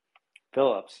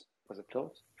Phillips, was it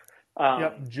Phillips?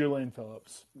 Yep, Julian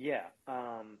Phillips. Yeah.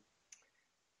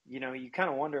 You kind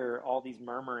of wonder all these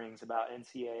murmurings about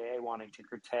NCAA wanting to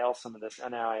curtail some of this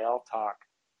NIL talk.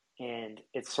 And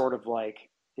it's sort of like,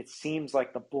 it seems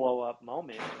like the blow up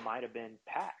moment might have been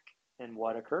Pack and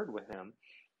what occurred with him.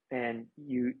 And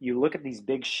you look at these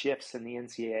big shifts in the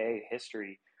NCAA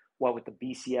history, what with the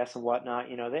BCS and whatnot,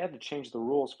 they had to change the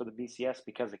rules for the BCS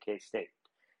because of K-State.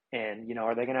 And,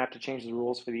 are they going to have to change the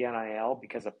rules for the NIL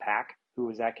because of Pack, who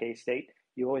was at K-State?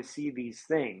 You always see these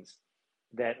things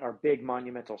that are big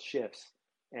monumental shifts,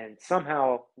 and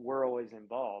somehow we're always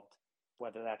involved,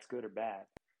 whether that's good or bad.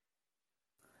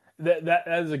 That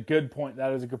is a good point.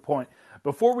 That is a good point.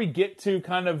 Before we get to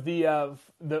kind of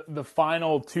the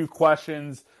final two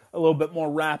questions, a little bit more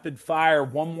rapid fire.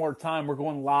 One more time, we're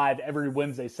going live every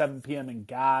Wednesday, 7 p.m. in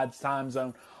God's time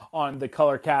zone on the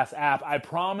Colorcast app. I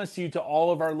promise you, to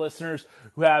all of our listeners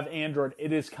who have Android,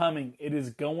 it is coming. It is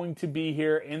going to be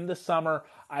here in the summer.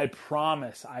 I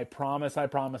promise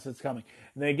it's coming.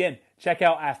 And then again, check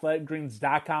out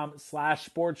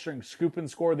athleticgreens.com/sportsdrink. Scoop and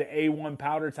score the A1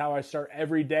 powder. It's how I start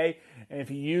every day. And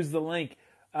if you use the link,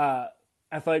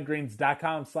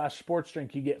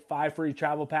 athleticgreens.com/sportsdrink, you get 5 free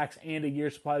travel packs and a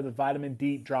year's supply of vitamin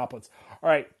D droplets. All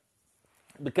right.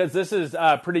 Because this is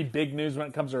pretty big news when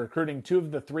it comes to recruiting. 2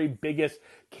 of the 3 biggest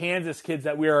Kansas kids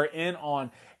that we are in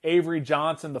on, Avery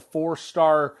Johnson, the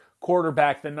 4-star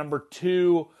quarterback, the number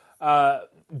 2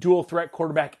 dual threat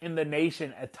quarterback in the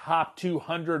nation, a top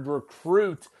 200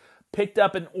 recruit, picked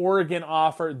up an Oregon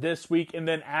offer this week. And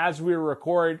then as we were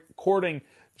recording,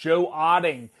 Joe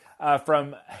Otting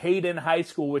from Hayden High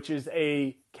School, which is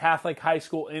a Catholic high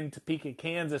school in Topeka,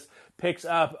 Kansas, picks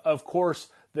up, of course,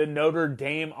 the Notre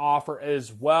Dame offer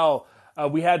as well.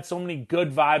 We had so many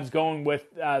good vibes going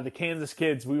with the Kansas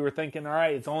kids. We were thinking, all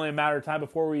right, it's only a matter of time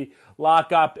before we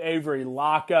lock up Avery,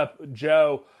 lock up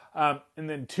Joe, and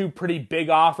then 2 pretty big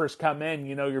offers come in.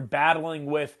 You know, you're battling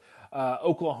with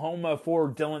Oklahoma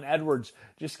for Dylan Edwards.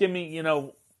 Just give me,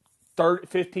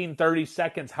 15, 30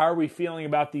 seconds. How are we feeling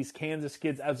about these Kansas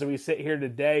kids as we sit here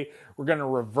today? We're going to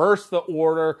reverse the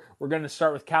order. We're going to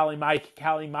start with Callie Mike.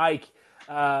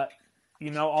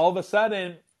 All of a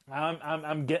sudden,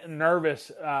 I'm getting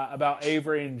nervous about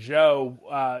Avery and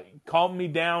Joe. Calm me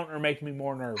down or make me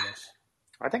more nervous.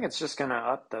 I think it's just going to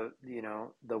up the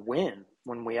win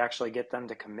when we actually get them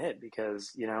to commit,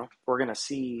 because, we're going to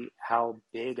see how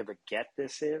big of a get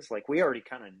this is. Like, we already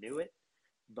kind of knew it,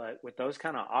 but with those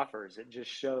kind of offers, it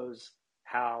just shows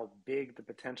how big the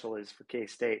potential is for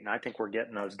K-State, and I think we're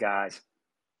getting those guys.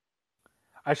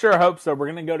 I sure hope so. We're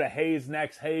going to go to Hayes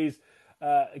next. Hayes,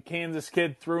 a Kansas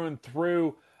kid through and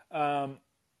through.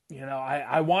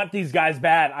 I want these guys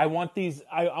bad. I want these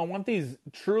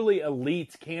truly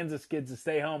elite Kansas kids to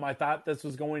stay home. I thought this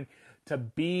was going to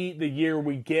be the year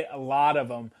we get a lot of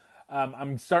them.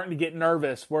 I'm starting to get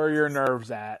nervous. Where are your nerves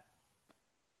at?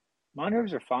 My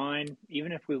nerves are fine.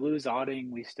 Even if we lose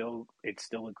Otting, it's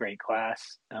still a great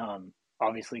class.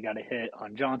 Obviously got a hit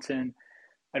on Johnson.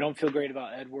 I don't feel great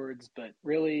about Edwards, but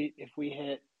really, if we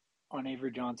hit on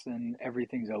Avery Johnson,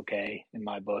 everything's okay in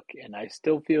my book, and I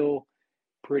still feel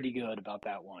pretty good about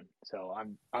that one. So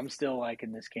I'm still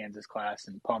liking this Kansas class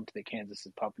and pumped that Kansas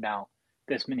is pumping out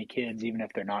this many kids, even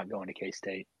if they're not going to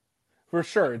K-State. For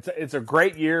sure, it's a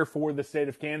great year for the state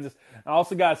of Kansas. I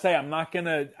also got to say, I'm not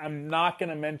gonna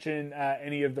mention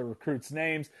any of the recruits'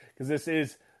 names because this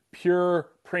is pure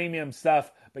premium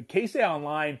stuff. But K-State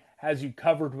Online has you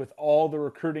covered with all the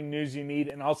recruiting news you need.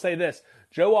 And I'll say this,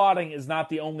 Joe Otting is not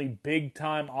the only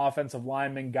big-time offensive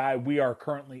lineman guy we are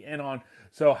currently in on.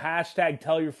 So hashtag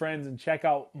tell your friends and check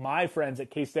out my friends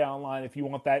at K-State Online if you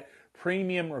want that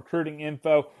premium recruiting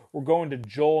info. We're going to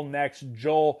Joel next.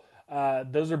 Joel,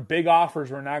 those are big offers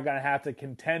we're now going to have to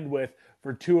contend with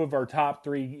for 2 of our top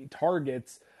 3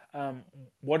 targets.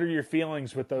 What are your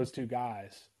feelings with those 2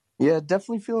 guys? Yeah,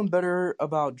 definitely feeling better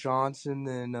about Johnson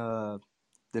than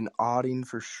Otting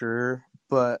for sure.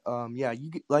 But you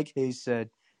get, like Hayes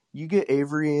said, you get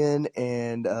Avery in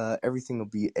and everything will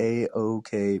be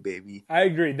A-okay, baby. I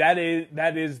agree. That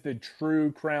is the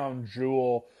true crown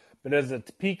jewel. But as a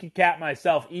Topeka cat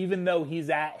myself, even though he's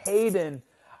at Hayden,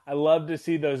 I love to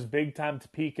see those big-time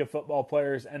Topeka football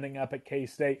players ending up at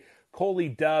K-State. Coley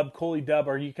Dub,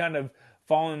 are you kind of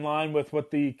fall in line with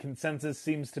what the consensus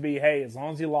seems to be? Hey, as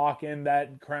long as you lock in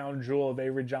that crown jewel of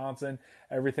Avery Johnson,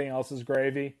 everything else is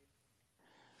gravy?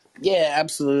 Yeah,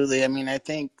 absolutely. I mean, I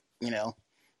think,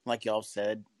 like y'all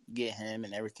said, get him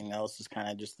and everything else is kind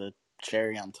of just the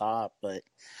cherry on top. But,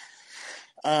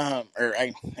 I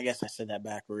guess I said that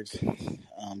backwards.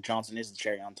 Johnson is the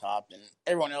cherry on top, and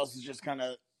everyone else is just kind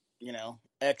of,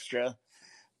 extra.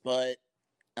 But,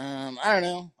 I don't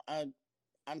know.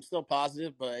 I'm still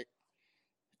positive, but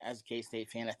as a K-State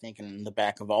fan, I think in the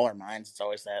back of all our minds, it's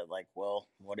always that, like, well,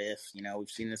 what if? We've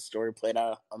seen this story played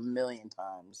out a million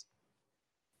times.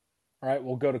 All right,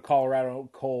 we'll go to Colorado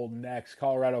Cole next.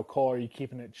 Colorado Cole, are you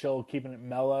keeping it chill, keeping it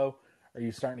mellow, or are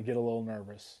you starting to get a little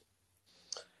nervous?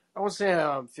 I would say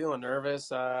I'm feeling nervous.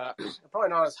 Probably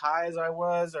not as high as I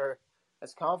was or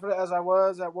as confident as I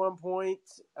was at one point.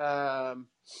 But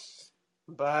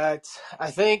I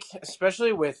think,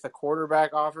 especially with the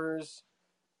quarterback offers,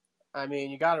 I mean,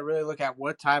 you got to really look at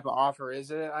what type of offer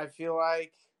is it, I feel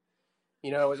like.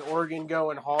 Is Oregon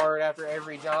going hard after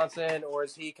Avery Johnson, or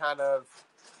is he kind of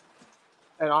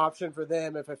an option for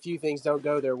them if a few things don't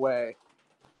go their way?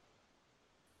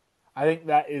 I think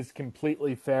that is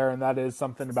completely fair, and that is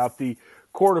something about the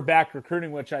quarterback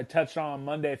recruiting, which I touched on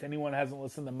Monday. If anyone hasn't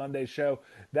listened to Monday's show,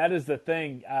 that is the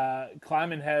thing.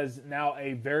 Kleiman has now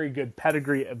a very good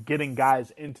pedigree of getting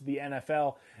guys into the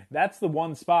NFL. That's the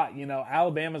one spot.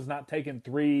 Alabama's not taking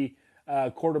 3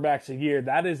 quarterbacks a year.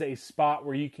 That is a spot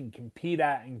where you can compete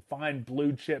at and find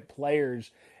blue chip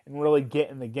players and really get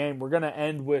in the game. We're going to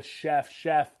end with Chef.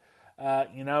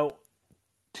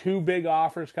 2 big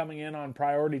offers coming in on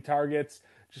priority targets.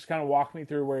 Just kind of walk me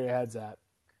through where your head's at.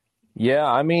 Yeah,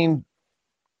 I mean,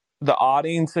 the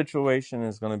Odding situation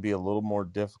is going to be a little more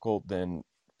difficult than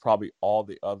probably all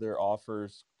the other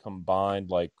offers combined,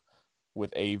 like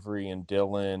with Avery and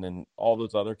Dylan and all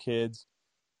those other kids.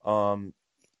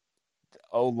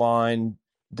 O-line,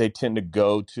 they tend to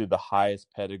go to the highest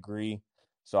pedigree.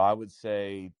 So I would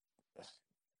say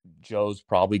Joe's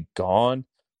probably gone,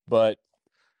 but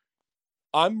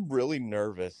I'm really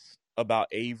nervous about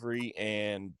Avery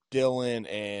and Dylan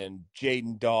and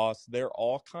Jaden Doss. They're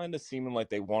all kind of seeming like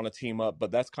they want to team up,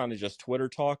 but that's kind of just Twitter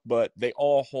talk. But they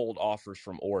all hold offers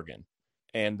from Oregon.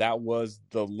 And that was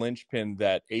the linchpin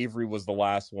that Avery was the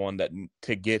last one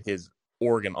to get his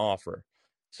Oregon offer.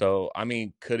 So, I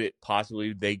mean, could it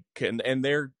possibly they can, and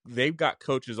they've got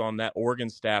coaches on that Oregon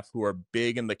staff who are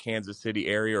big in the Kansas City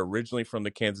area, originally from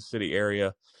the Kansas City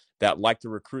area, that like to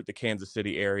recruit the Kansas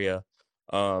City area.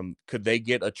 Could they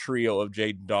get a trio of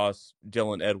Jaden Doss,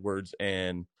 Dylan Edwards,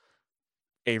 and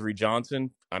Avery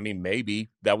Johnson? I mean, maybe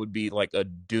that would be like a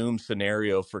doom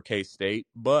scenario for K-State,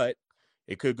 but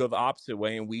it could go the opposite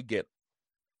way and we get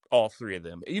all 3 of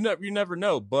them. You never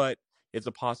know, but it's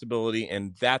a possibility,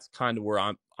 and that's kind of where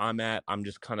I'm at. I'm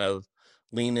just kind of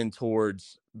leaning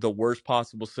towards the worst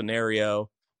possible scenario,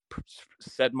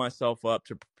 set myself up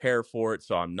to prepare for it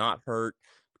so I'm not hurt,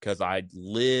 because I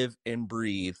live and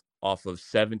breathe off of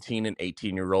 17 and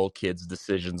 18-year-old kids'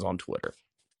 decisions on Twitter.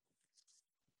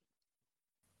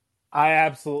 I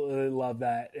absolutely love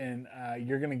that, and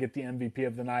you're going to get the MVP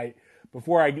of the night.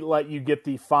 Before I let you get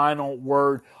the final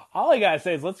word, all I got to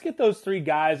say is let's get those 3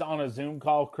 guys on a Zoom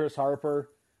call. Chris Harper,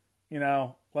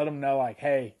 let them know, like,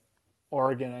 hey,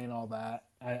 Oregon ain't all that.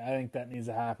 I think that needs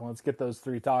to happen. Let's get those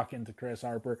 3 talking to Chris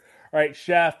Harper. All right,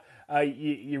 Chef,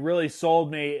 you really sold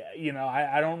me.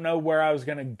 I don't know where I was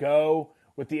going to go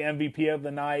with the MVP of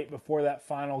the night before that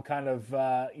final kind of,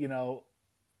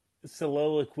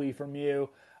 soliloquy from you.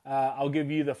 I'll give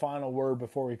you the final word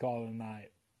before we call it a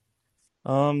night.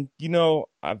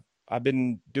 I've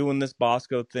been doing this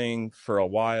Bosco thing for a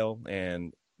while,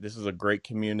 and this is a great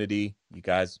community. You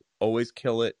guys always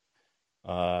kill it.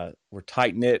 We're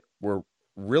tight-knit. We're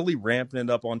really ramping it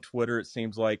up on Twitter. It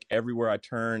seems like everywhere I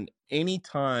turn,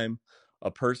 anytime a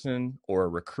person or a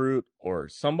recruit or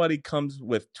somebody comes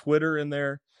with Twitter in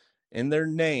their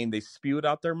name, they spew it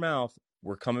out their mouth.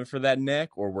 We're coming for that neck,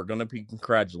 or we're going to be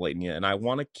congratulating you. And I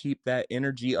want to keep that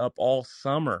energy up all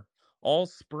summer, all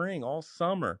spring, all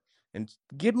summer, and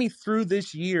get me through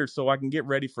this year so I can get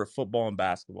ready for football and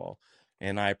basketball.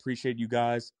 And I appreciate you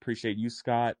guys. Appreciate you,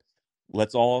 Scott.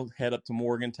 Let's all head up to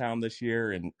Morgantown this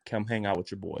year and come hang out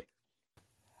with your boy.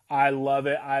 I love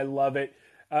it.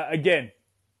 Again,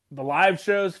 the live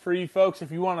shows for you folks.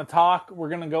 If you want to talk, we're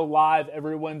going to go live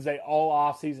every Wednesday, all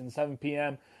off season, 7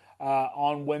 p.m.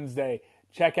 On Wednesday.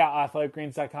 Check out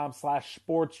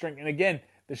athleticgreens.com/sportsdrink. And again,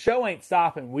 the show ain't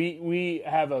stopping. We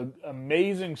have an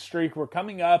amazing streak. We're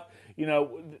coming up.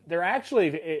 They're actually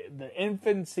the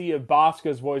infancy of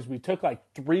Bosco's boys. We took like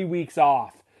 3 weeks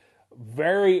off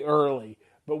very early,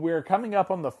 but we're coming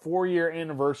up on the 4-year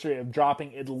anniversary of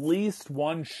dropping at least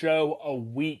 1 show a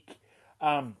week,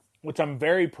 which I'm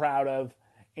very proud of.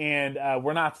 And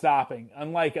we're not stopping.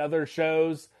 Unlike other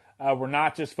shows, we're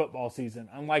not just football season.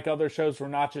 Unlike other shows, we're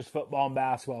not just football and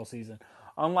basketball season.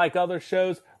 Unlike other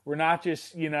shows, we're not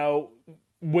just,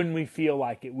 when we feel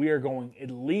like it. We are going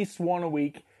at least 1 a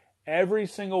week, every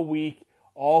single week,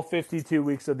 all 52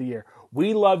 weeks of the year.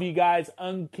 We love you guys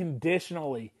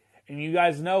unconditionally, and you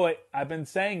guys know it. I've been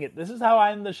saying it. This is how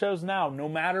I end the shows now. No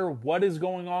matter what is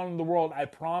going on in the world, I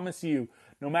promise you,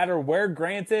 no matter where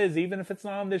Grant is, even if it's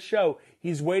not on this show,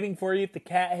 he's waiting for you at the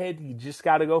Cat Head. You just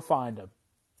got to go find him.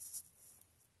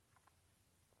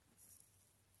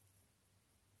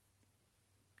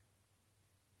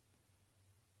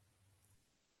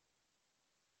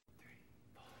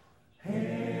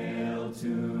 Hail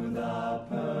to the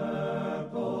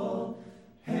purple,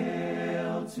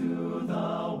 hail to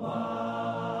the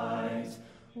white,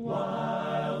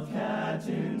 wildcat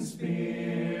in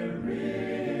spirit,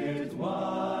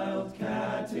 wildcat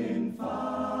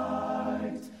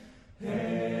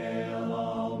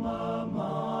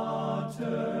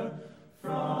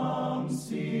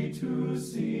to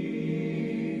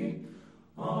see.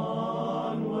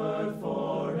 Onward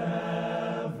forever,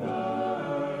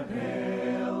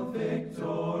 hail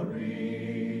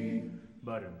victory.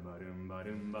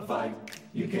 Fight,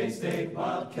 you K-State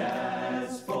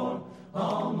Wildcats, for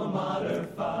alma mater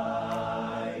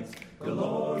fights.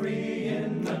 Glory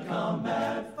in the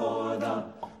combat for the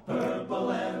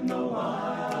purple and the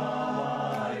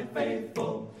white.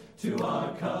 Faithful to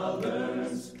our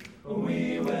colors,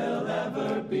 we will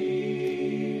ever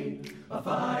be.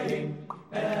 Fighting,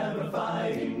 ever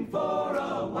fighting for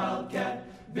a Wildcat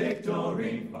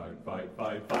victory. Fight, fight,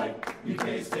 fight, fight. You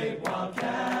K-State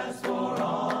Wildcats for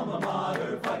alma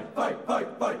mater. Fight, fight, fight,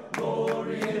 fight.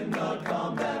 Glory in the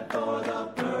combat for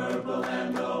the purple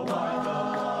and the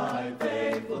white.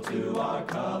 Faithful to our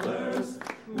colors,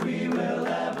 we will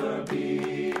ever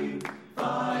be.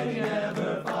 Fighting,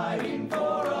 ever fighting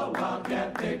for a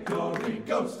Wildcat victory.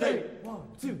 Go State! 1,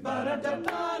 2,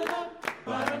 ba-da-da-da-da-da,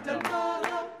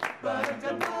 ba-da-da-da-da,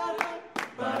 ba-da-da-da-da,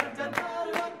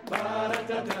 ba-da-da-da-da,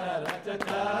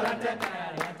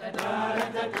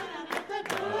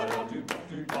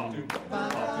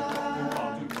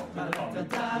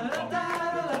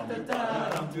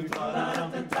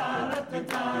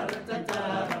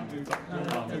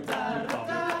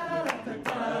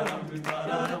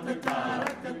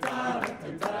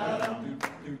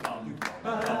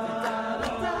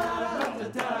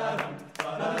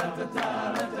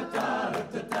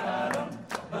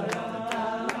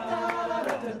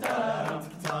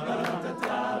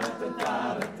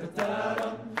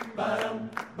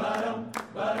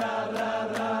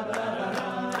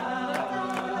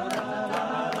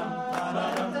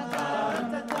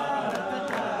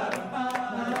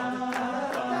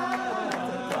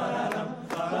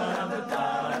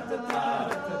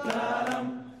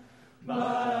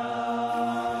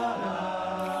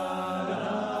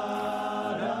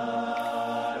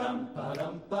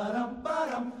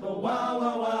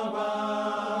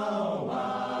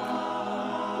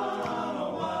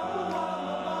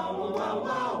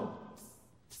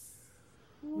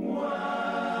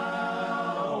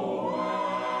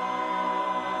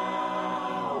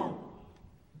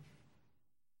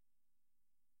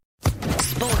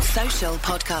 Sports Social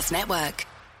Podcast Network.